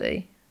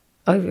somebody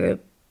over a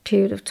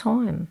period of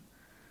time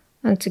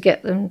and to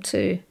get them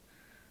to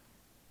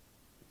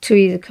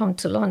either come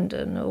to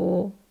London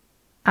or,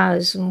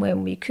 as and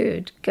when we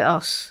could, get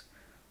us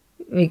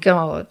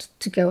Regard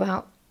to go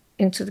out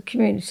into the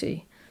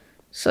community.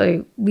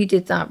 So we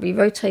did that. We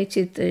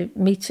rotated the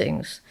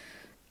meetings.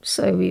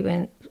 So we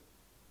went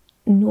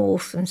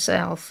north and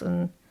south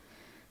and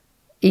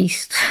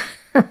east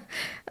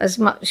as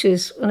much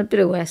as, and a bit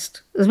of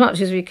west, as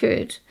much as we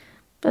could,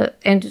 but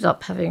ended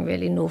up having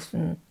really north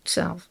and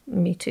south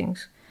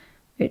meetings,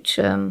 which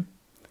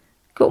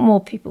got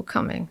more people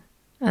coming.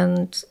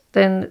 And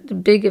then the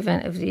big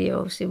event of the year,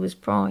 obviously, was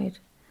Pride.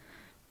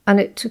 And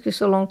it took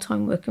us a long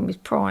time working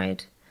with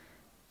Pride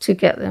to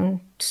get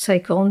them to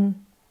take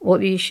on what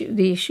the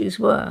issues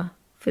were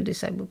for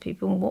disabled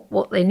people and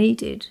what they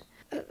needed.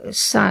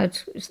 SAD,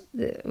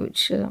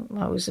 which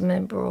I was a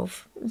member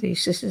of, the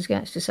Sisters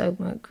Against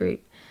Disablement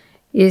group,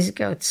 years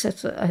ago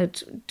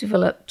had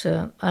developed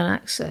an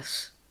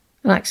access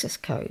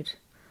code.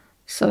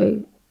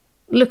 So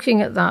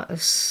looking at that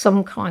as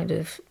some kind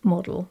of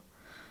model,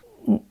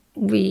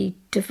 we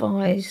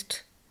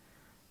devised,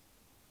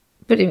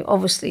 but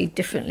obviously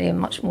differently in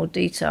much more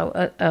detail,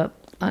 an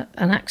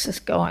access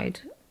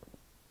guide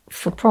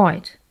for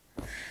Pride.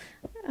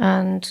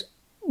 And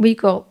we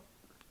got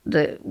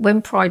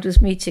when Pride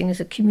was meeting as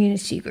a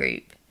community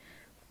group,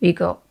 we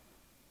got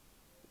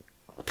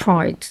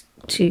Pride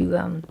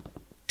to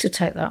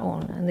take that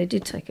on, and they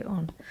did take it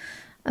on.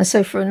 And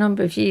so for a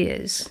number of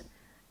years,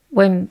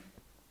 when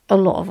a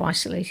lot of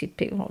isolated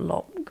people, not a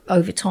lot,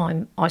 over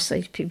time,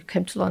 isolated people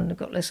came to London and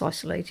got less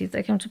isolated,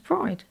 they came to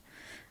Pride.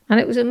 And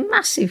it was a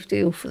massive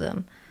deal for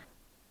them.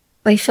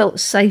 They felt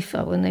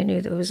safer when they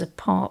knew there was a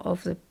part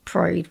of the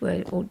parade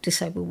where all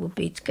disabled would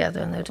be together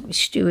and they'd be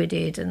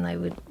stewarded, and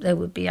there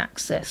would be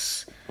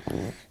access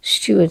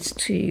stewards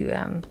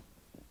to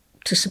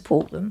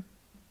support them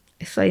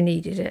if they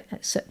needed it,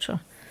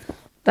 etc.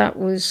 That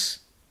was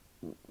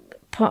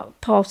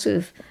part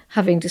of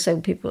having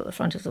disabled people at the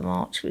front of the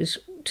march, was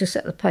to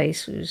set the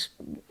pace, was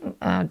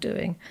our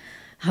doing.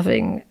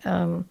 Having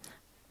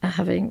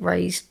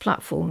raised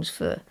platforms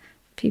for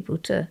people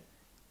to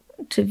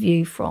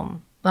view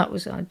from, that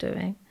was our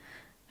doing.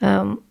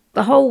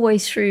 The whole way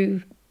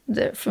through,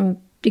 from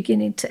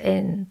beginning to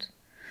end.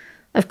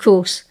 Of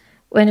course,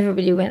 when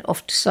everybody went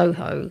off to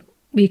Soho,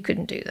 we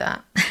couldn't do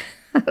that.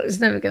 It was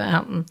never going to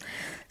happen.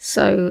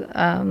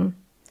 So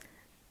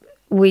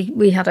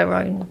we had our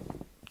own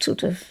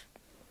sort of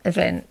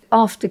event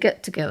after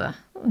get-together.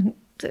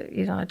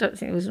 You know, I don't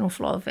think there was an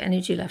awful lot of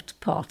energy left to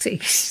party.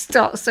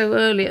 Start so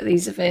early at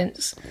these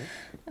events.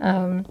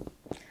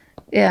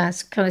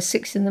 It's kind of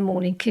 6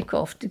 a.m.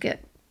 kick-off to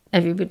get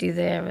everybody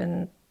there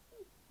and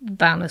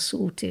banner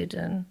sorted,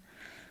 and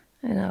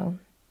you know,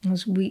 it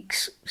was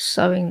weeks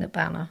sewing the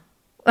banner.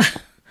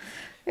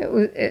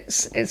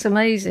 It's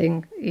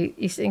amazing.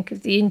 You think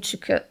of the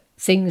intricate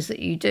things that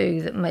you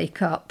do that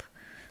make up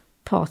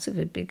part of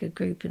a bigger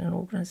group in an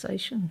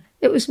organisation.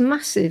 It was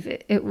massive.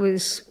 It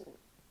was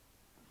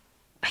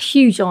a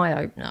huge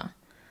eye-opener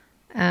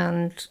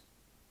and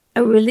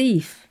a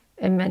relief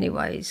in many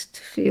ways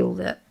to feel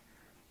that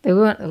they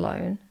weren't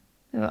alone.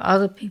 There were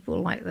other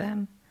people like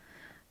them.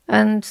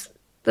 And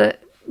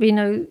that, you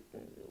know,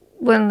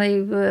 when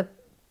they were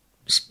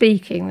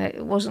speaking,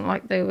 it wasn't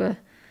like they were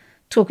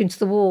talking to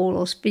the wall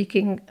or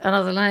speaking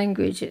another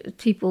language.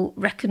 People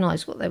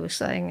recognised what they were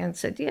saying and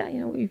said, yeah, you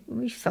know,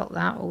 we felt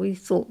that, or we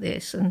thought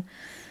this. And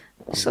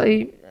so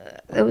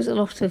there was a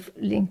lot of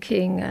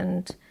linking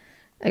and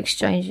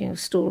exchanging of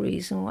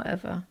stories and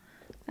whatever.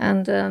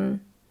 And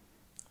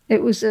they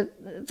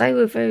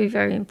were very,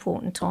 very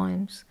important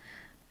times.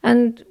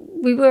 And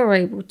we were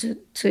able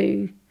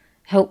to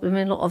help them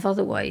in a lot of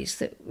other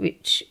ways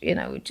which, you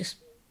know, just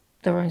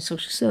their own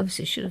social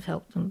services should have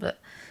helped them, but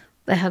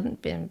they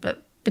hadn't been.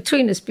 But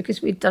between us,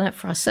 because we'd done it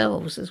for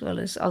ourselves as well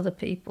as other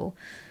people,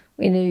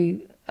 we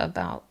knew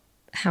about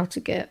how to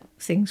get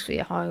things for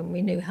your home.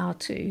 We knew how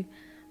to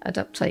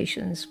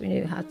adaptations. We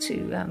knew how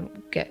to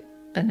get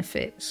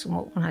benefits and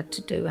what one had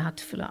to do, how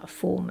to fill out a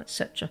form,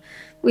 etc.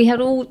 We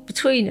had all,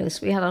 between us,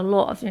 we had a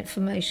lot of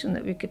information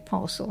that we could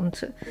pass on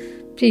to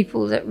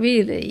people that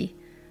really,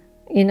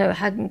 you know,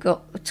 hadn't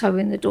got a toe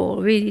in the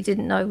door, really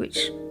didn't know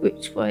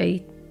which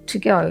way to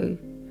go.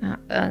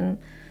 And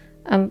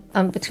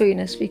between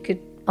us, we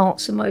could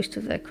answer most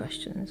of their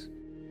questions.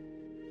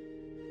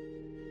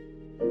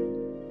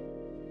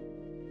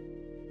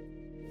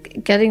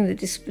 Getting the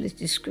Disability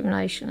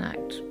Discrimination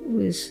Act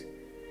was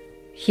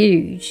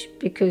huge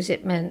because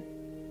it meant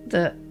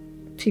that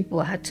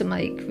people had to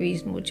make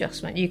reasonable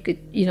adjustment. You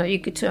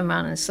could turn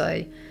around and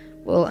say,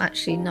 well,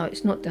 actually, no,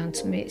 it's not down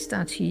to me, it's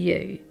down to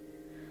you.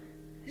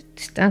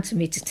 It's down to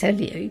me to tell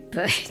you,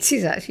 but it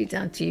is actually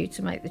down to you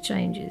to make the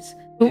changes.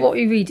 But what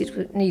we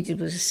really needed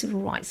was a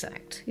Civil Rights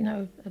Act, you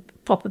know, a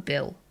proper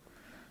bill.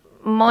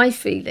 My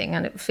feeling,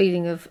 and the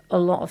feeling of a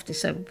lot of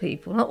disabled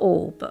people, not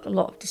all, but a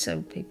lot of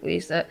disabled people,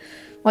 is that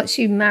once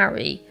you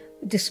marry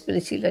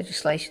disability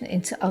legislation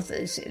into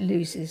others, it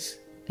loses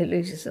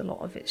a lot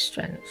of its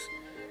strength,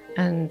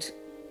 and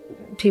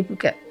people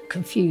get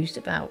confused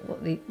about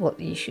what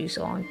the issues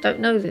are and don't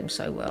know them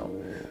so well.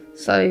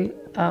 So,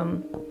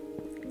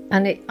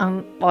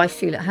 I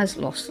feel it has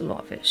lost a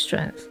lot of its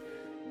strength.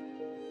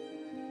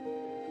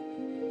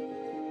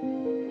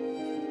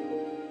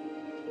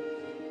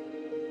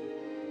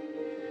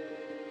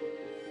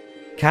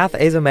 Kath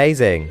is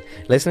amazing.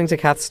 Listening to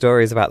Kath's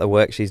stories about the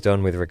work she's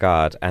done with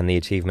Regard and the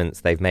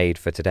achievements they've made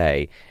for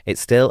today,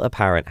 it's still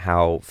apparent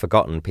how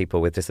forgotten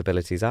people with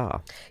disabilities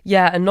are.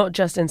 Yeah, and not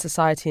just in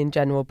society in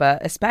general,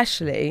 but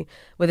especially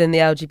within the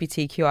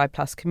LGBTQI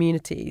plus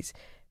communities,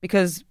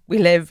 because we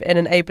live in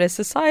an ableist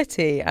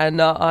society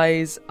and our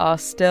eyes are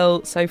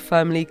still so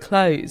firmly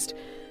closed.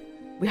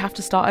 We have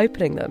to start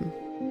opening them.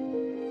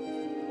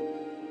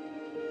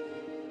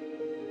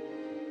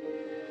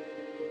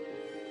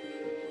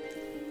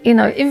 You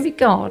know, in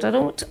Regard, I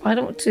don't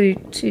want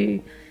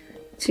to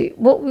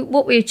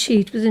what we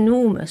achieved was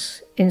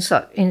enormous in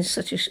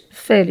such a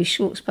fairly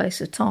short space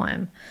of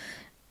time.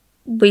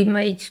 We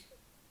made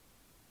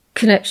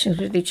connections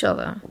with each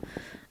other,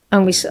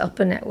 and we set up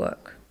a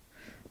network.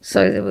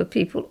 So there were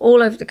people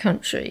all over the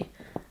country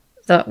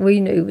that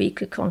we knew we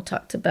could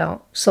contact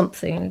about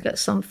something and get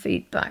some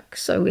feedback.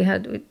 So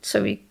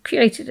we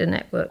created a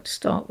network to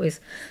start with.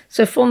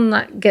 So from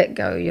that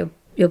get-go,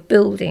 you're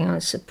building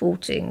and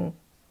supporting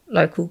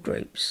local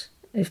groups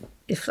if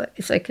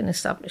they can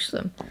establish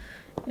them.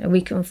 You know,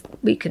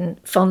 we can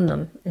fund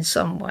them in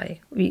some way.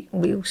 We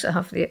also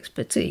have the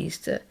expertise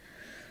to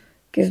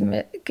give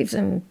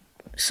them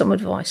some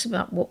advice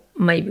about what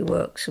maybe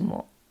works and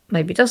what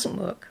maybe doesn't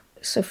work.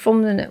 So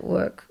from the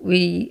network,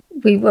 we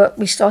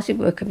started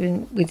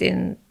working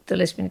within the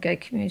lesbian and gay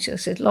community. I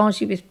said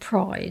largely with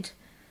pride,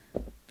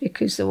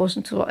 because there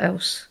wasn't a lot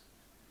else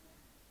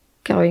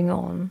going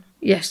on.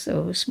 Yes,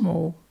 there were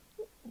small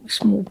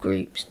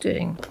groups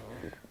doing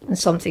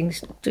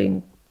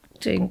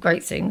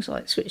great things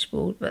like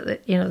Switchboard, but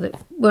that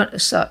weren't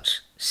as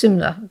such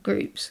similar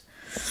groups.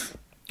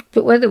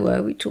 But where there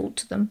were, we talked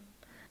to them.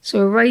 So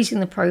we're raising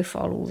the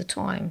profile all the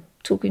time,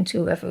 talking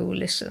to whoever will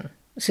listen.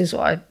 This is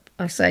what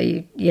I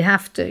say, you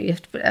have to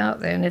put it out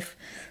there, and if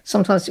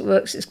sometimes it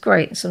works, it's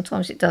great, and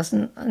sometimes it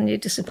doesn't, and you're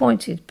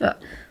disappointed,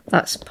 but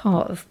that's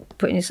part of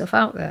putting yourself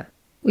out there.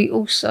 We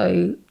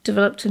also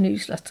developed a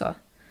newsletter,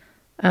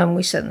 and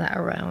we sent that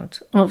around,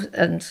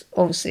 and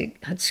obviously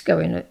had to go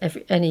in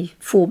any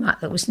format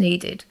that was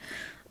needed.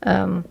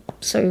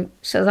 So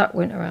that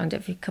went around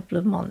every couple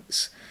of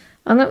months.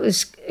 And that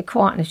was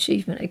quite an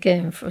achievement,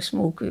 again, for a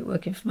small group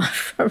working from my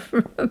front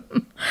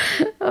room.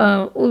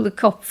 All the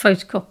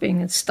photocopying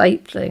and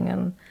stapling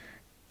and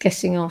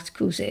getting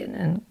articles in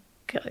and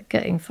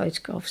getting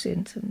photographs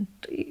in. And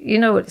you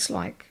know what it's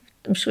like.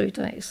 I'm sure you've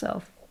done it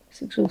yourself.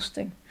 It's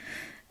exhausting.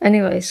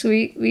 Anyway, so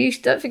we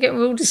used to, don't forget,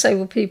 we're all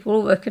disabled people,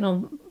 all working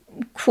on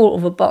a quarter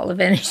of a bottle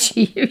of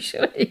energy,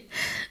 usually.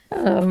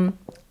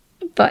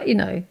 But, you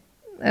know,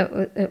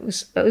 it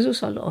was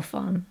also a lot of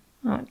fun.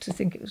 I like to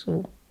think it was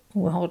all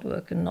hard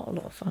work and not a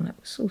lot of fun. It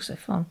was also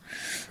fun.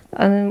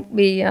 And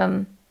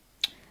then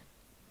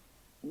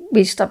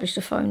we established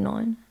a phone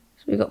line.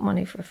 So we got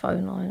money for a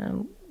phone line,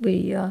 and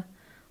we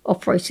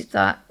operated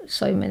that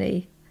so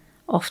many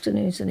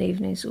afternoons and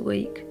evenings a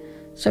week.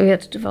 So we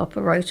had to develop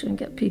a rota and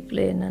get people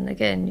in. And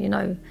again, you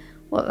know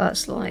what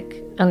that's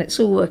like. And it's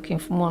all working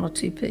from one or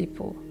two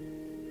people.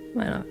 You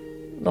know,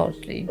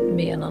 largely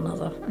me and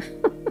another.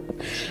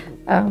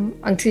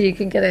 Until you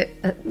can get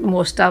it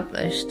more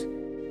established.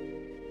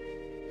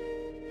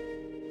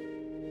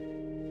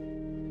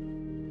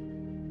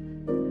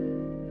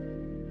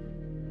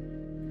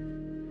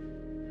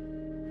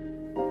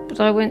 But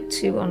I went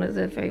to one of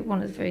the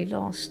very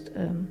last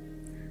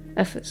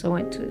efforts I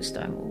went to at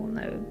Stonewall, and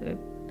there were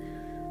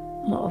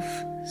a lot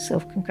of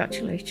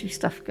self-congratulatory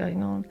stuff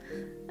going on.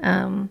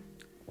 And,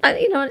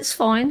 you know, it's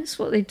fine. It's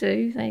what they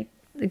do. They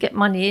get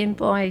money in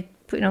by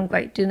putting on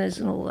great dinners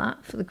and all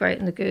that for the great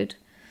and the good.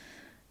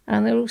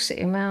 And they're all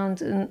sitting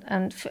around,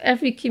 and for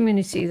every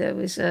community there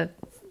was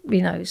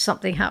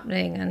something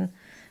happening, and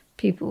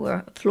people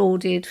were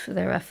applauded for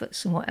their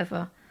efforts and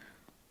whatever.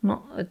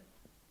 Not a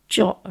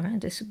jot around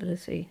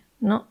disability,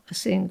 not a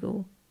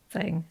single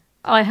thing.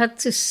 I had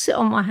to sit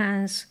on my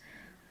hands,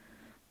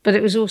 but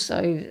it was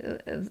also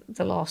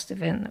the last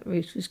event that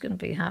Ruth was going to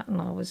be at, and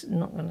I was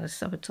not going to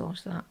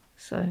sabotage that.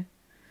 So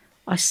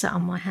I sat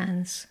on my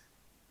hands.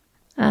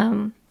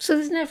 So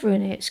there's never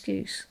any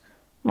excuse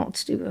not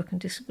to do work on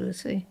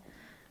disability.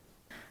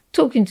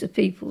 Talking to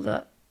people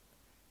that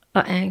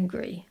are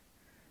angry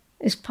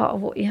is part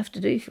of what you have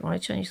to do if you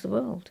want to change the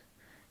world.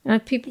 You know,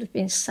 people have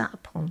been sat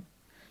upon,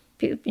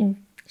 people have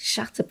been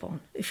shat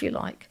upon, if you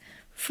like,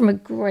 from a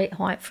great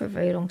height for a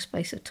very long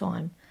space of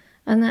time,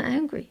 and they're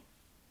angry.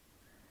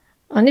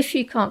 And if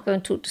you can't go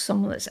and talk to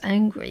someone that's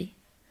angry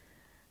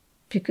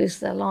because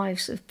their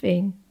lives have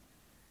been,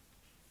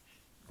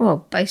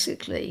 well,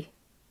 basically,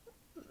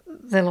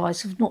 their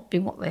lives have not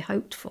been what they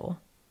hoped for,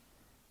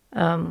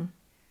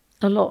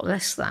 a lot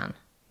less than,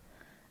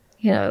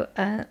 you know,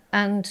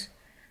 and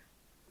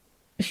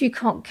if you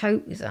can't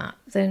cope with that,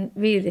 then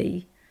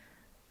really,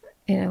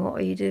 you know, what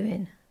are you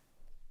doing?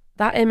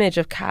 That image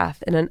of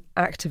Kath in an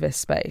activist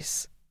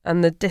space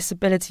and the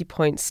disability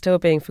point still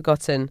being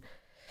forgotten,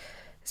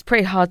 it's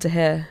pretty hard to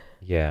hear.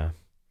 Yeah.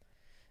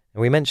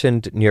 And we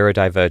mentioned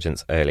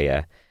neurodivergence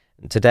earlier.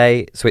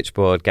 Today,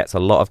 Switchboard gets a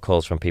lot of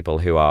calls from people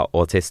who are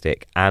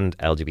autistic and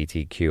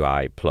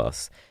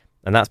LGBTQI+.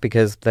 And that's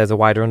because there's a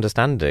wider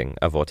understanding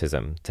of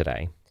autism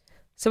today.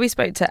 So we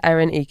spoke to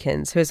Erin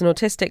Eakins, who is an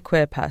autistic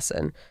queer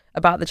person,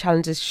 about the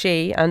challenges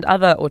she and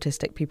other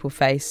autistic people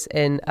face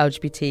in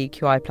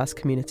LGBTQI+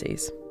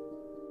 communities.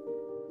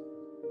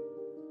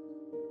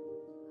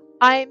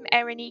 I'm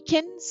Erin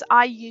Eakins.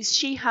 I use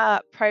she,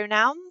 her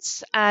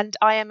pronouns, and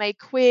I am a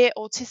queer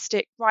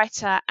autistic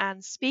writer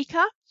and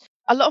speaker.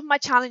 A lot of my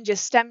challenges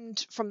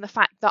stemmed from the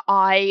fact that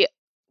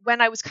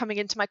when I was coming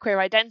into my queer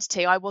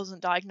identity, I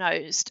wasn't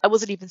diagnosed. I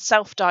wasn't even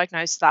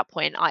self-diagnosed at that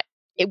point.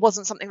 It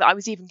wasn't something that I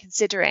was even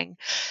considering.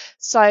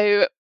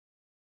 So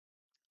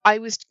I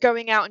was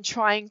going out and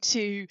trying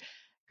to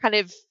kind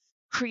of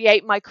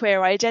create my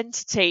queer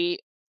identity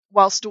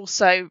whilst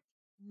also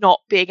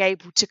not being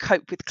able to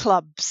cope with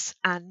clubs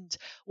and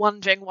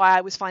wondering why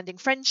I was finding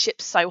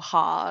friendships so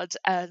hard.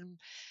 And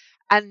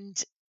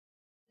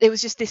there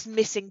was just this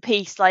missing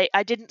piece. Like,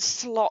 I didn't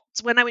slot,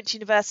 when I went to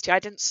university, I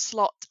didn't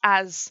slot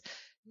as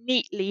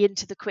neatly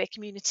into the queer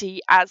community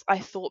as I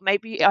thought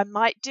maybe I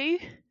might do.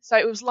 So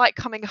it was like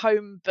coming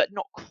home, but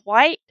not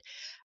quite.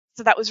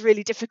 So that was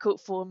really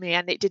difficult for me,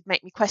 and it did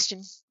make me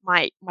question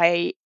my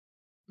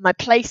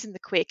place in the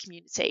queer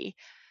community.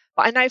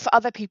 But I know for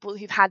other people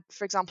who've had,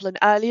 for example, an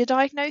earlier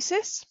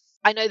diagnosis,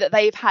 I know that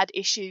they've had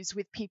issues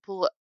with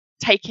people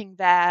taking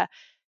their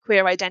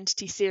queer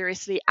identity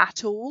seriously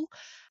at all.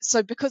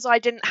 So because I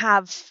didn't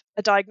have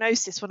a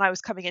diagnosis when I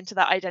was coming into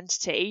that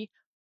identity,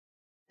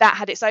 that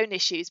had its own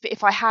issues. But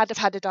if I had have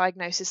had a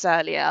diagnosis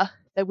earlier,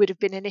 there would have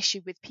been an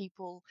issue with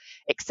people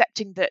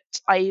accepting that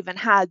I even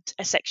had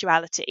a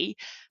sexuality.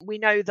 We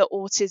know that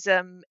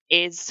autism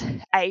is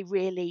a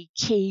really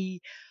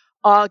key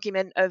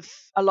argument of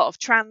a lot of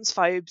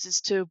transphobes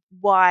as to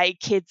why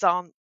kids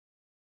aren't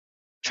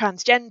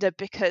transgender,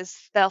 because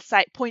they'll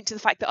point to the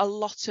fact that a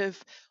lot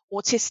of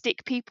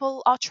autistic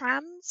people are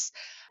trans,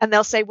 and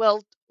they'll say,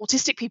 well,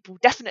 autistic people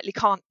definitely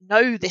can't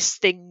know this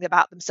thing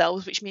about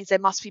themselves, which means they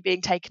must be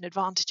being taken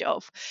advantage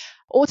of.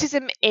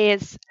 Autism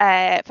is,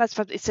 first of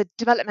all, it's a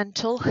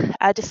developmental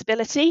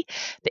disability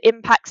that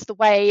impacts the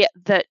way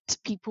that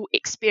people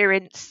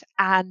experience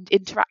and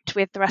interact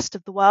with the rest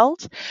of the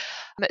world.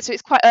 So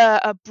it's quite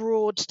a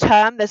broad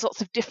term. There's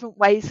lots of different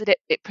ways that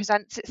it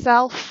presents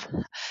itself.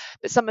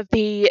 But some of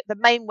the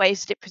main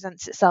ways that it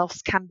presents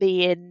itself can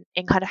be in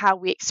kind of how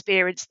we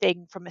experience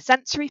things from a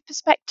sensory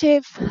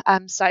perspective.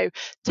 So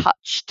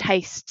touch,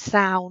 taste,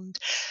 sound,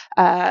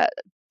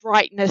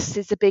 brightness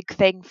is a big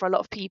thing for a lot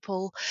of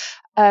people,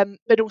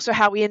 but also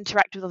how we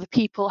interact with other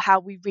people, how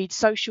we read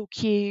social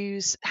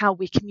cues, how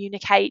we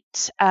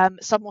communicate.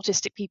 Some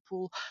autistic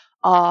people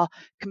are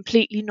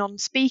completely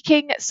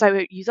non-speaking,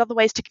 so use other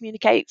ways to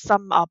communicate.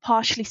 Some are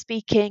partially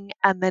speaking,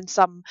 and then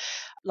some,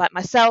 like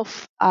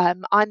myself,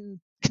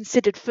 I'm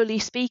considered fully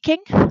speaking,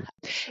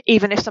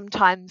 even if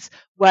sometimes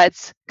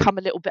words come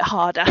a little bit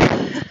harder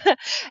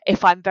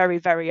if I'm very,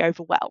 very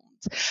overwhelmed.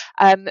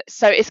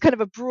 So it's kind of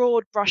a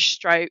broad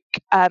brushstroke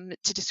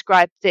to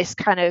describe this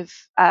kind of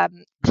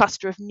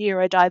cluster of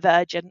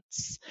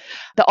neurodivergence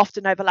that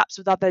often overlaps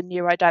with other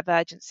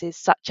neurodivergences,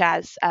 such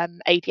as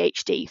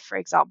ADHD, for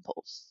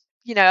example.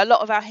 You know, a lot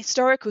of our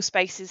historical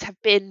spaces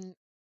have been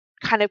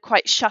kind of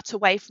quite shut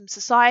away from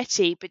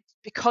society, but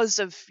because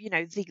of, you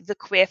know, the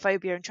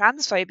queerphobia and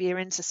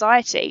transphobia in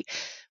society,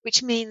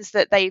 which means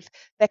that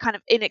they're kind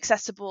of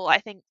inaccessible, I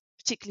think,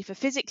 particularly for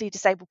physically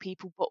disabled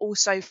people, but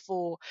also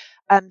for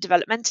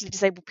developmentally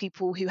disabled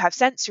people who have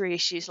sensory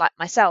issues like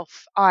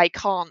myself. I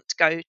can't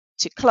go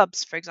to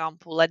clubs, for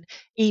example, and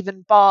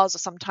even bars are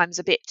sometimes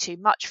a bit too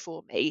much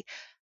for me.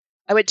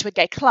 I went to a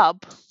gay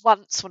club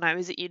once when I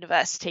was at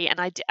university, and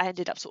I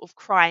ended up sort of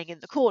crying in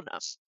the corner.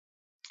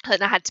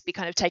 And I had to be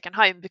kind of taken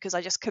home because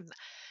I just couldn't.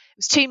 It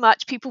was too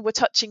much. People were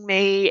touching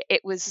me.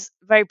 It was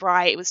very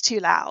bright. It was too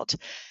loud.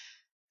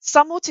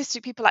 Some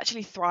autistic people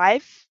actually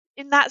thrive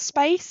in that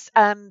space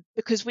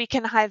because we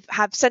can have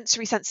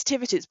sensory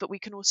sensitivities, but we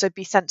can also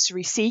be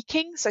sensory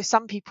seeking. So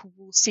some people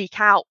will seek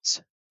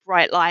out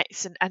bright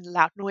lights and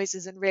loud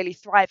noises and really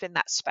thrive in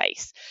that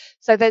space.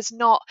 So there's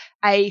not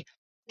a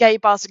gay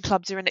bars and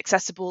clubs are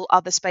inaccessible,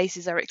 other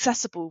spaces are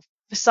accessible.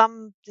 For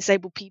some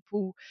disabled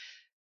people,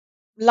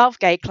 love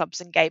gay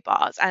clubs and gay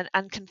bars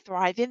and can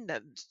thrive in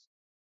them.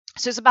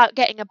 So it's about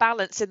getting a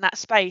balance in that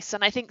space.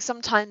 And I think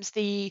sometimes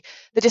the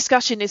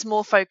discussion is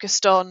more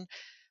focused on,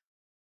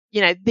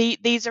 you know,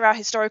 these are our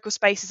historical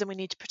spaces and we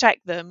need to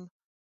protect them,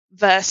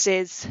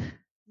 versus,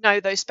 no,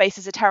 those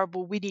spaces are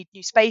terrible, we need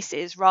new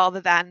spaces, rather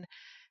than,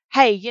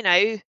 hey, you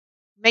know,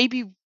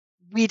 maybe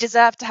we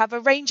deserve to have a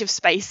range of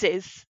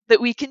spaces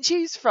that we can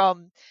choose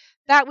from.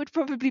 That would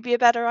probably be a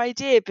better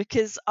idea,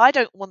 because I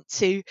don't want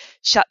to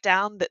shut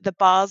down the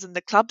bars and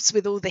the clubs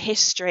with all the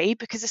history,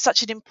 because it's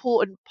such an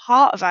important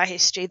part of our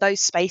history, those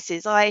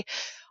spaces. I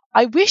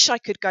wish I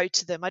could go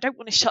to them. I don't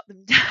want to shut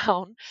them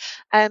down.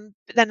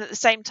 But then at the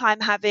same time,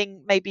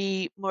 having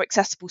maybe more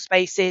accessible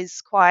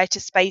spaces, quieter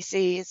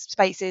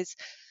spaces,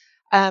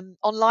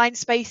 online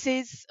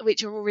spaces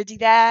which are already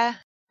there.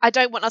 I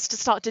don't want us to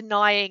start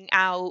denying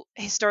our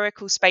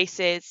historical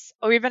spaces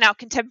or even our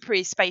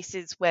contemporary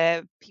spaces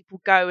where people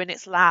go and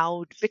it's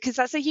loud, because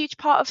that's a huge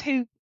part of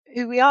who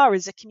we are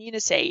as a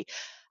community.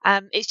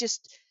 It's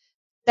just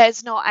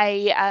there's not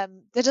a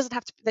there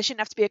shouldn't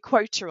have to be a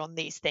quota on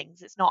these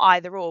things. It's not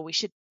either or. We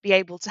should be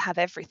able to have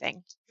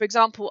everything. For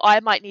example, I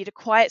might need a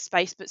quiet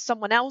space, but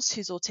someone else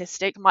who's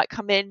autistic might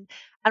come in,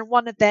 and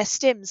one of their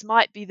stims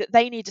might be that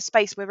they need a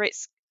space where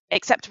it's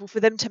acceptable for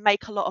them to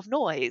make a lot of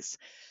noise.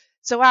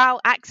 So our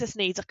access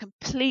needs are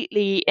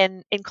completely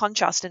in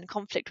contrast and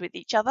conflict with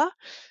each other.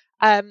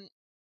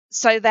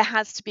 So it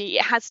has to be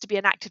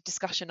an active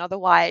discussion,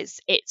 otherwise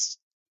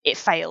it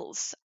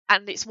fails.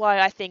 And it's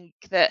why I think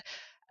that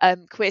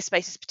queer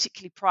spaces,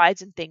 particularly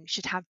prides and things,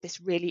 should have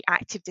this really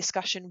active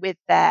discussion with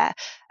their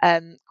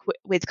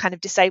with kind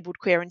of disabled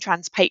queer and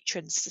trans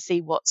patrons to see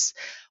what's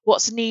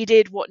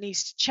needed, what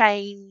needs to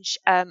change,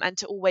 and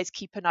to always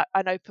keep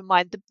an open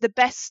mind. The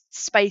best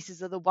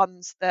spaces are the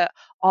ones that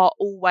are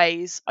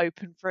always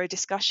open for a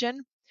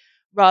discussion,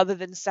 rather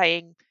than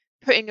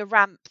putting a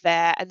ramp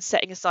there and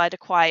setting aside a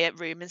quiet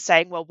room and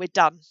saying, well, we're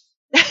done.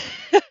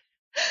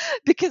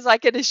 Because I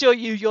can assure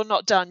you, you're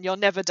not done. You're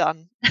never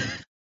done.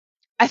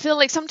 I feel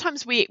like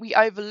sometimes we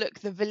overlook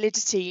the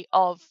validity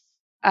of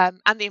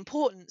and the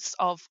importance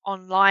of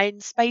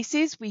online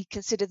spaces. We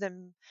consider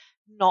them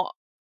not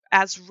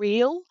as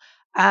real,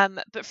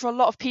 but for a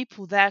lot of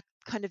people, they're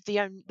kind of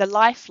the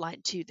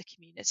lifeline to the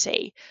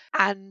community,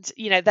 and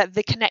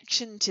the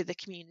connection to the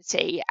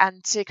community.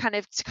 And to kind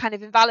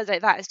of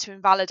invalidate that is to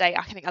invalidate,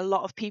 I think, a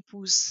lot of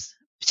people's,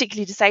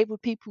 particularly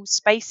disabled people's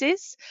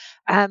spaces,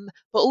 but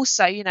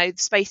also the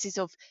spaces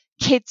of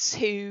kids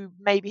who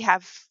maybe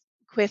have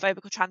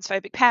queerphobic or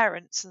transphobic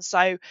parents and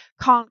so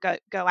can't go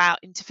out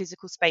into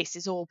physical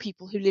spaces, or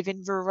people who live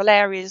in rural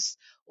areas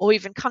or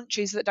even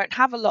countries that don't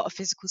have a lot of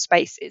physical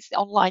spaces. The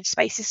online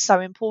space is so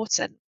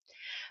important.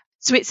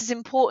 So it's as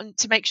important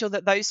to make sure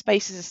that those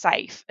spaces are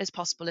safe as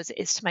possible as it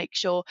is to make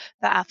sure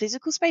that our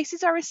physical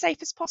spaces are as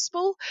safe as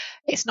possible.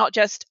 It's not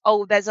just,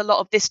 there's a lot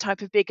of this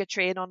type of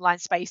bigotry in online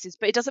spaces,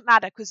 but it doesn't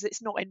matter because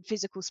it's not in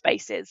physical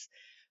spaces.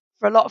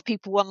 For a lot of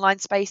people, online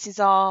spaces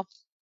are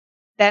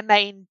their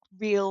main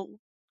real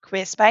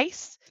queer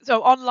space.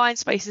 So online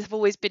spaces have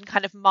always been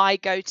kind of my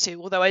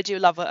go-to, although I do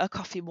love a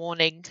coffee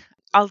morning.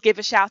 I'll give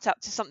a shout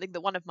out to something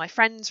that one of my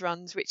friends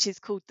runs, which is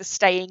called The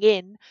Staying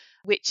In,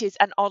 which is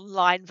an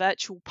online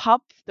virtual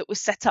pub that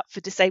was set up for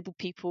disabled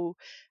people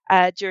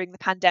during the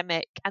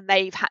pandemic. And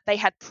they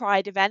had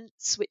pride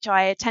events, which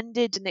I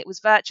attended, and it was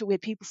virtual. We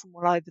had people from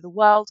all over the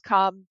world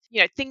come,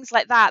 things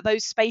like that.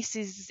 Those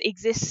spaces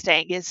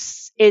existing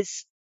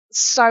is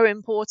so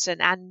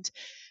important,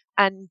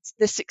 and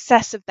the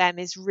success of them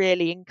is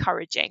really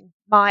encouraging.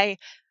 My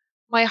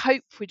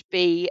hope would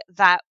be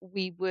that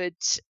we would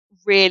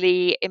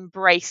really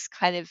embrace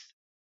kind of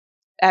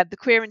the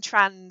queer and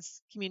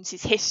trans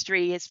community's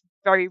history is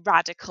very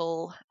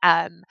radical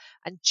and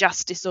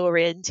justice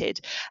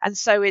oriented, and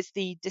so is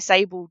the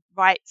disabled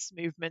rights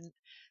movement.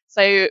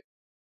 So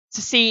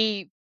to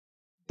see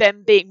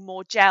them being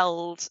more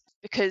gelled,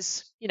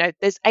 because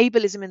there's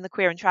ableism in the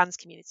queer and trans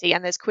community,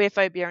 and there's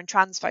queerphobia and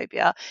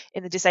transphobia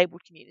in the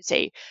disabled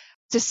community.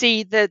 To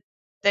see the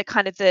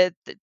kind of the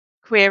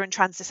queer and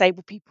trans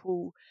disabled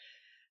people,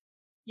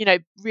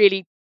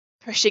 really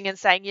pushing and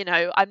saying,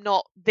 I'm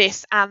not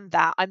this and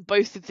that, I'm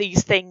both of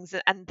these things,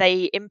 and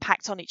they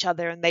impact on each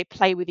other and they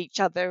play with each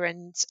other.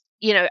 And,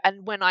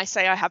 and when I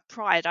say I have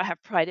pride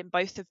in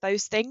both of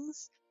those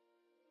things.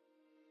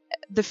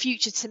 The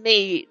future to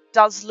me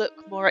does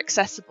look more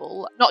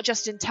accessible, not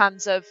just in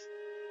terms of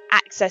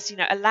access,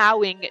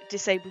 allowing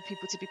disabled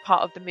people to be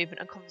part of the movement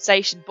and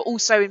conversation, but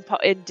also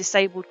in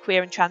disabled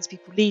queer and trans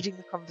people leading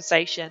the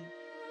conversation.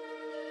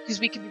 Because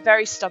we can be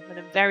very stubborn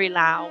and very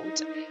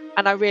loud,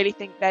 and I really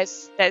think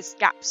there's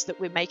gaps that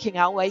we're making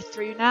our way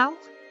through now.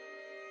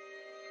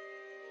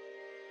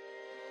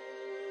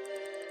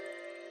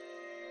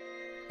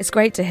 It's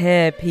great to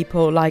hear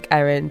people like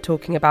Erin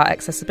talking about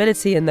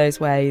accessibility in those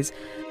ways.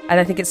 And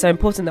I think it's so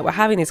important that we're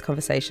having these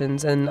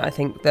conversations, and I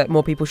think that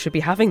more people should be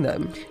having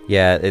them.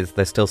 Yeah,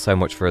 there's still so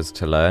much for us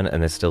to learn,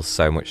 and there's still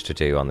so much to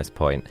do on this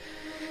point.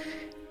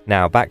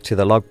 Now, back to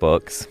the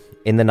logbooks.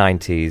 In the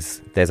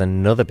 90s, there's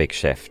another big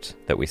shift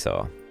that we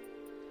saw.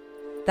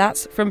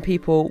 That's from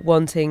people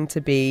wanting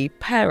to be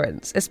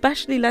parents,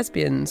 especially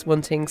lesbians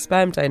wanting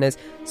sperm donors.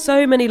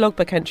 So many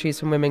logbook entries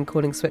from women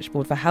calling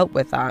Switchboard for help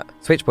with that.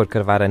 Switchboard could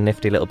have had a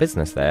nifty little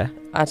business there.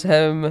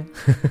 Adam.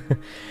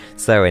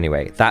 So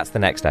anyway, that's the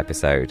next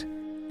episode,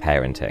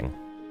 parenting.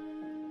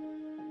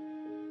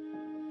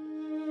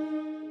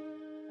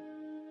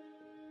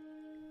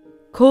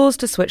 Calls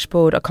to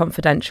Switchboard are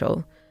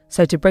confidential,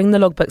 so to bring the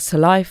logbooks to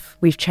life,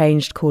 we've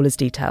changed callers'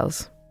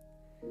 details.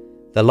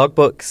 The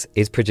Logbooks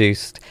is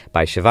produced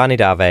by Shivani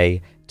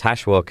Dave,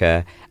 Tash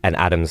Walker and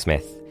Adam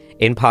Smith,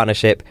 in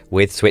partnership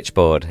with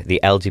Switchboard, the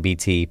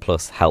LGBT+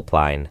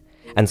 helpline,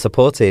 and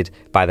supported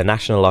by the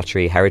National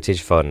Lottery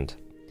Heritage Fund.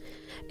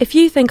 If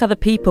you think other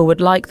people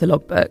would like the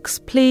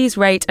logbooks, please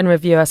rate and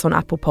review us on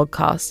Apple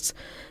Podcasts.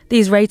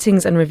 These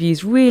ratings and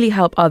reviews really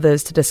help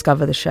others to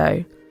discover the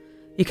show.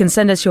 You can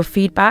send us your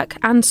feedback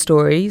and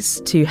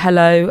stories to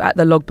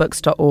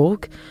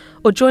hello@thelogbooks.org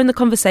or join the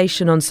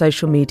conversation on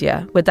social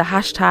media with the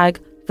hashtag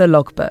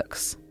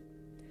 #TheLogbooks.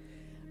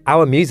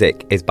 Our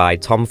music is by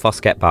Tom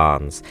Foskett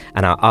Barnes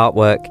and our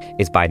artwork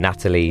is by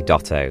Natalie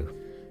Dotto.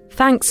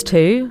 Thanks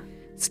to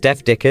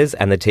Steph Dickers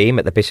and the team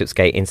at the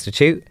Bishopsgate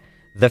Institute,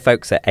 the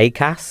folks at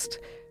ACAST,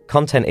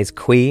 Content is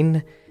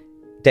Queen,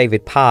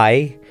 David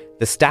Pye,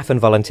 the staff and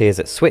volunteers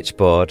at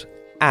Switchboard,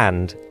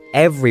 and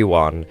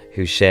everyone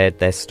who shared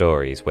their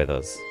stories with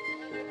us.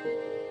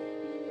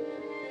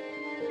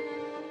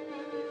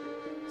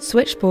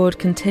 Switchboard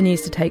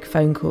continues to take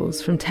phone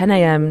calls from 10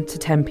 a.m. to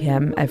 10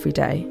 p.m. every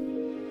day.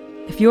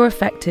 If you're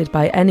affected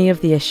by any of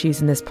the issues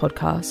in this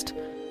podcast,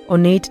 or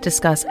need to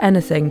discuss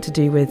anything to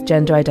do with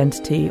gender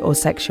identity or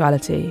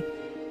sexuality,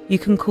 you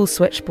can call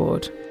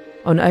Switchboard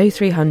on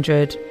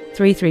 0300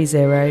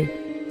 330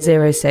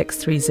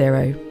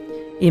 0630.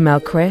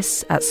 Email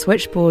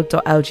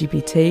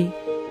chris@switchboard.lgbt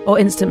or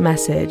instant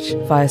message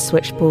via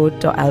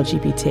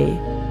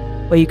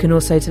switchboard.lgbt, where you can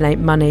also donate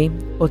money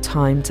or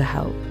time to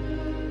help.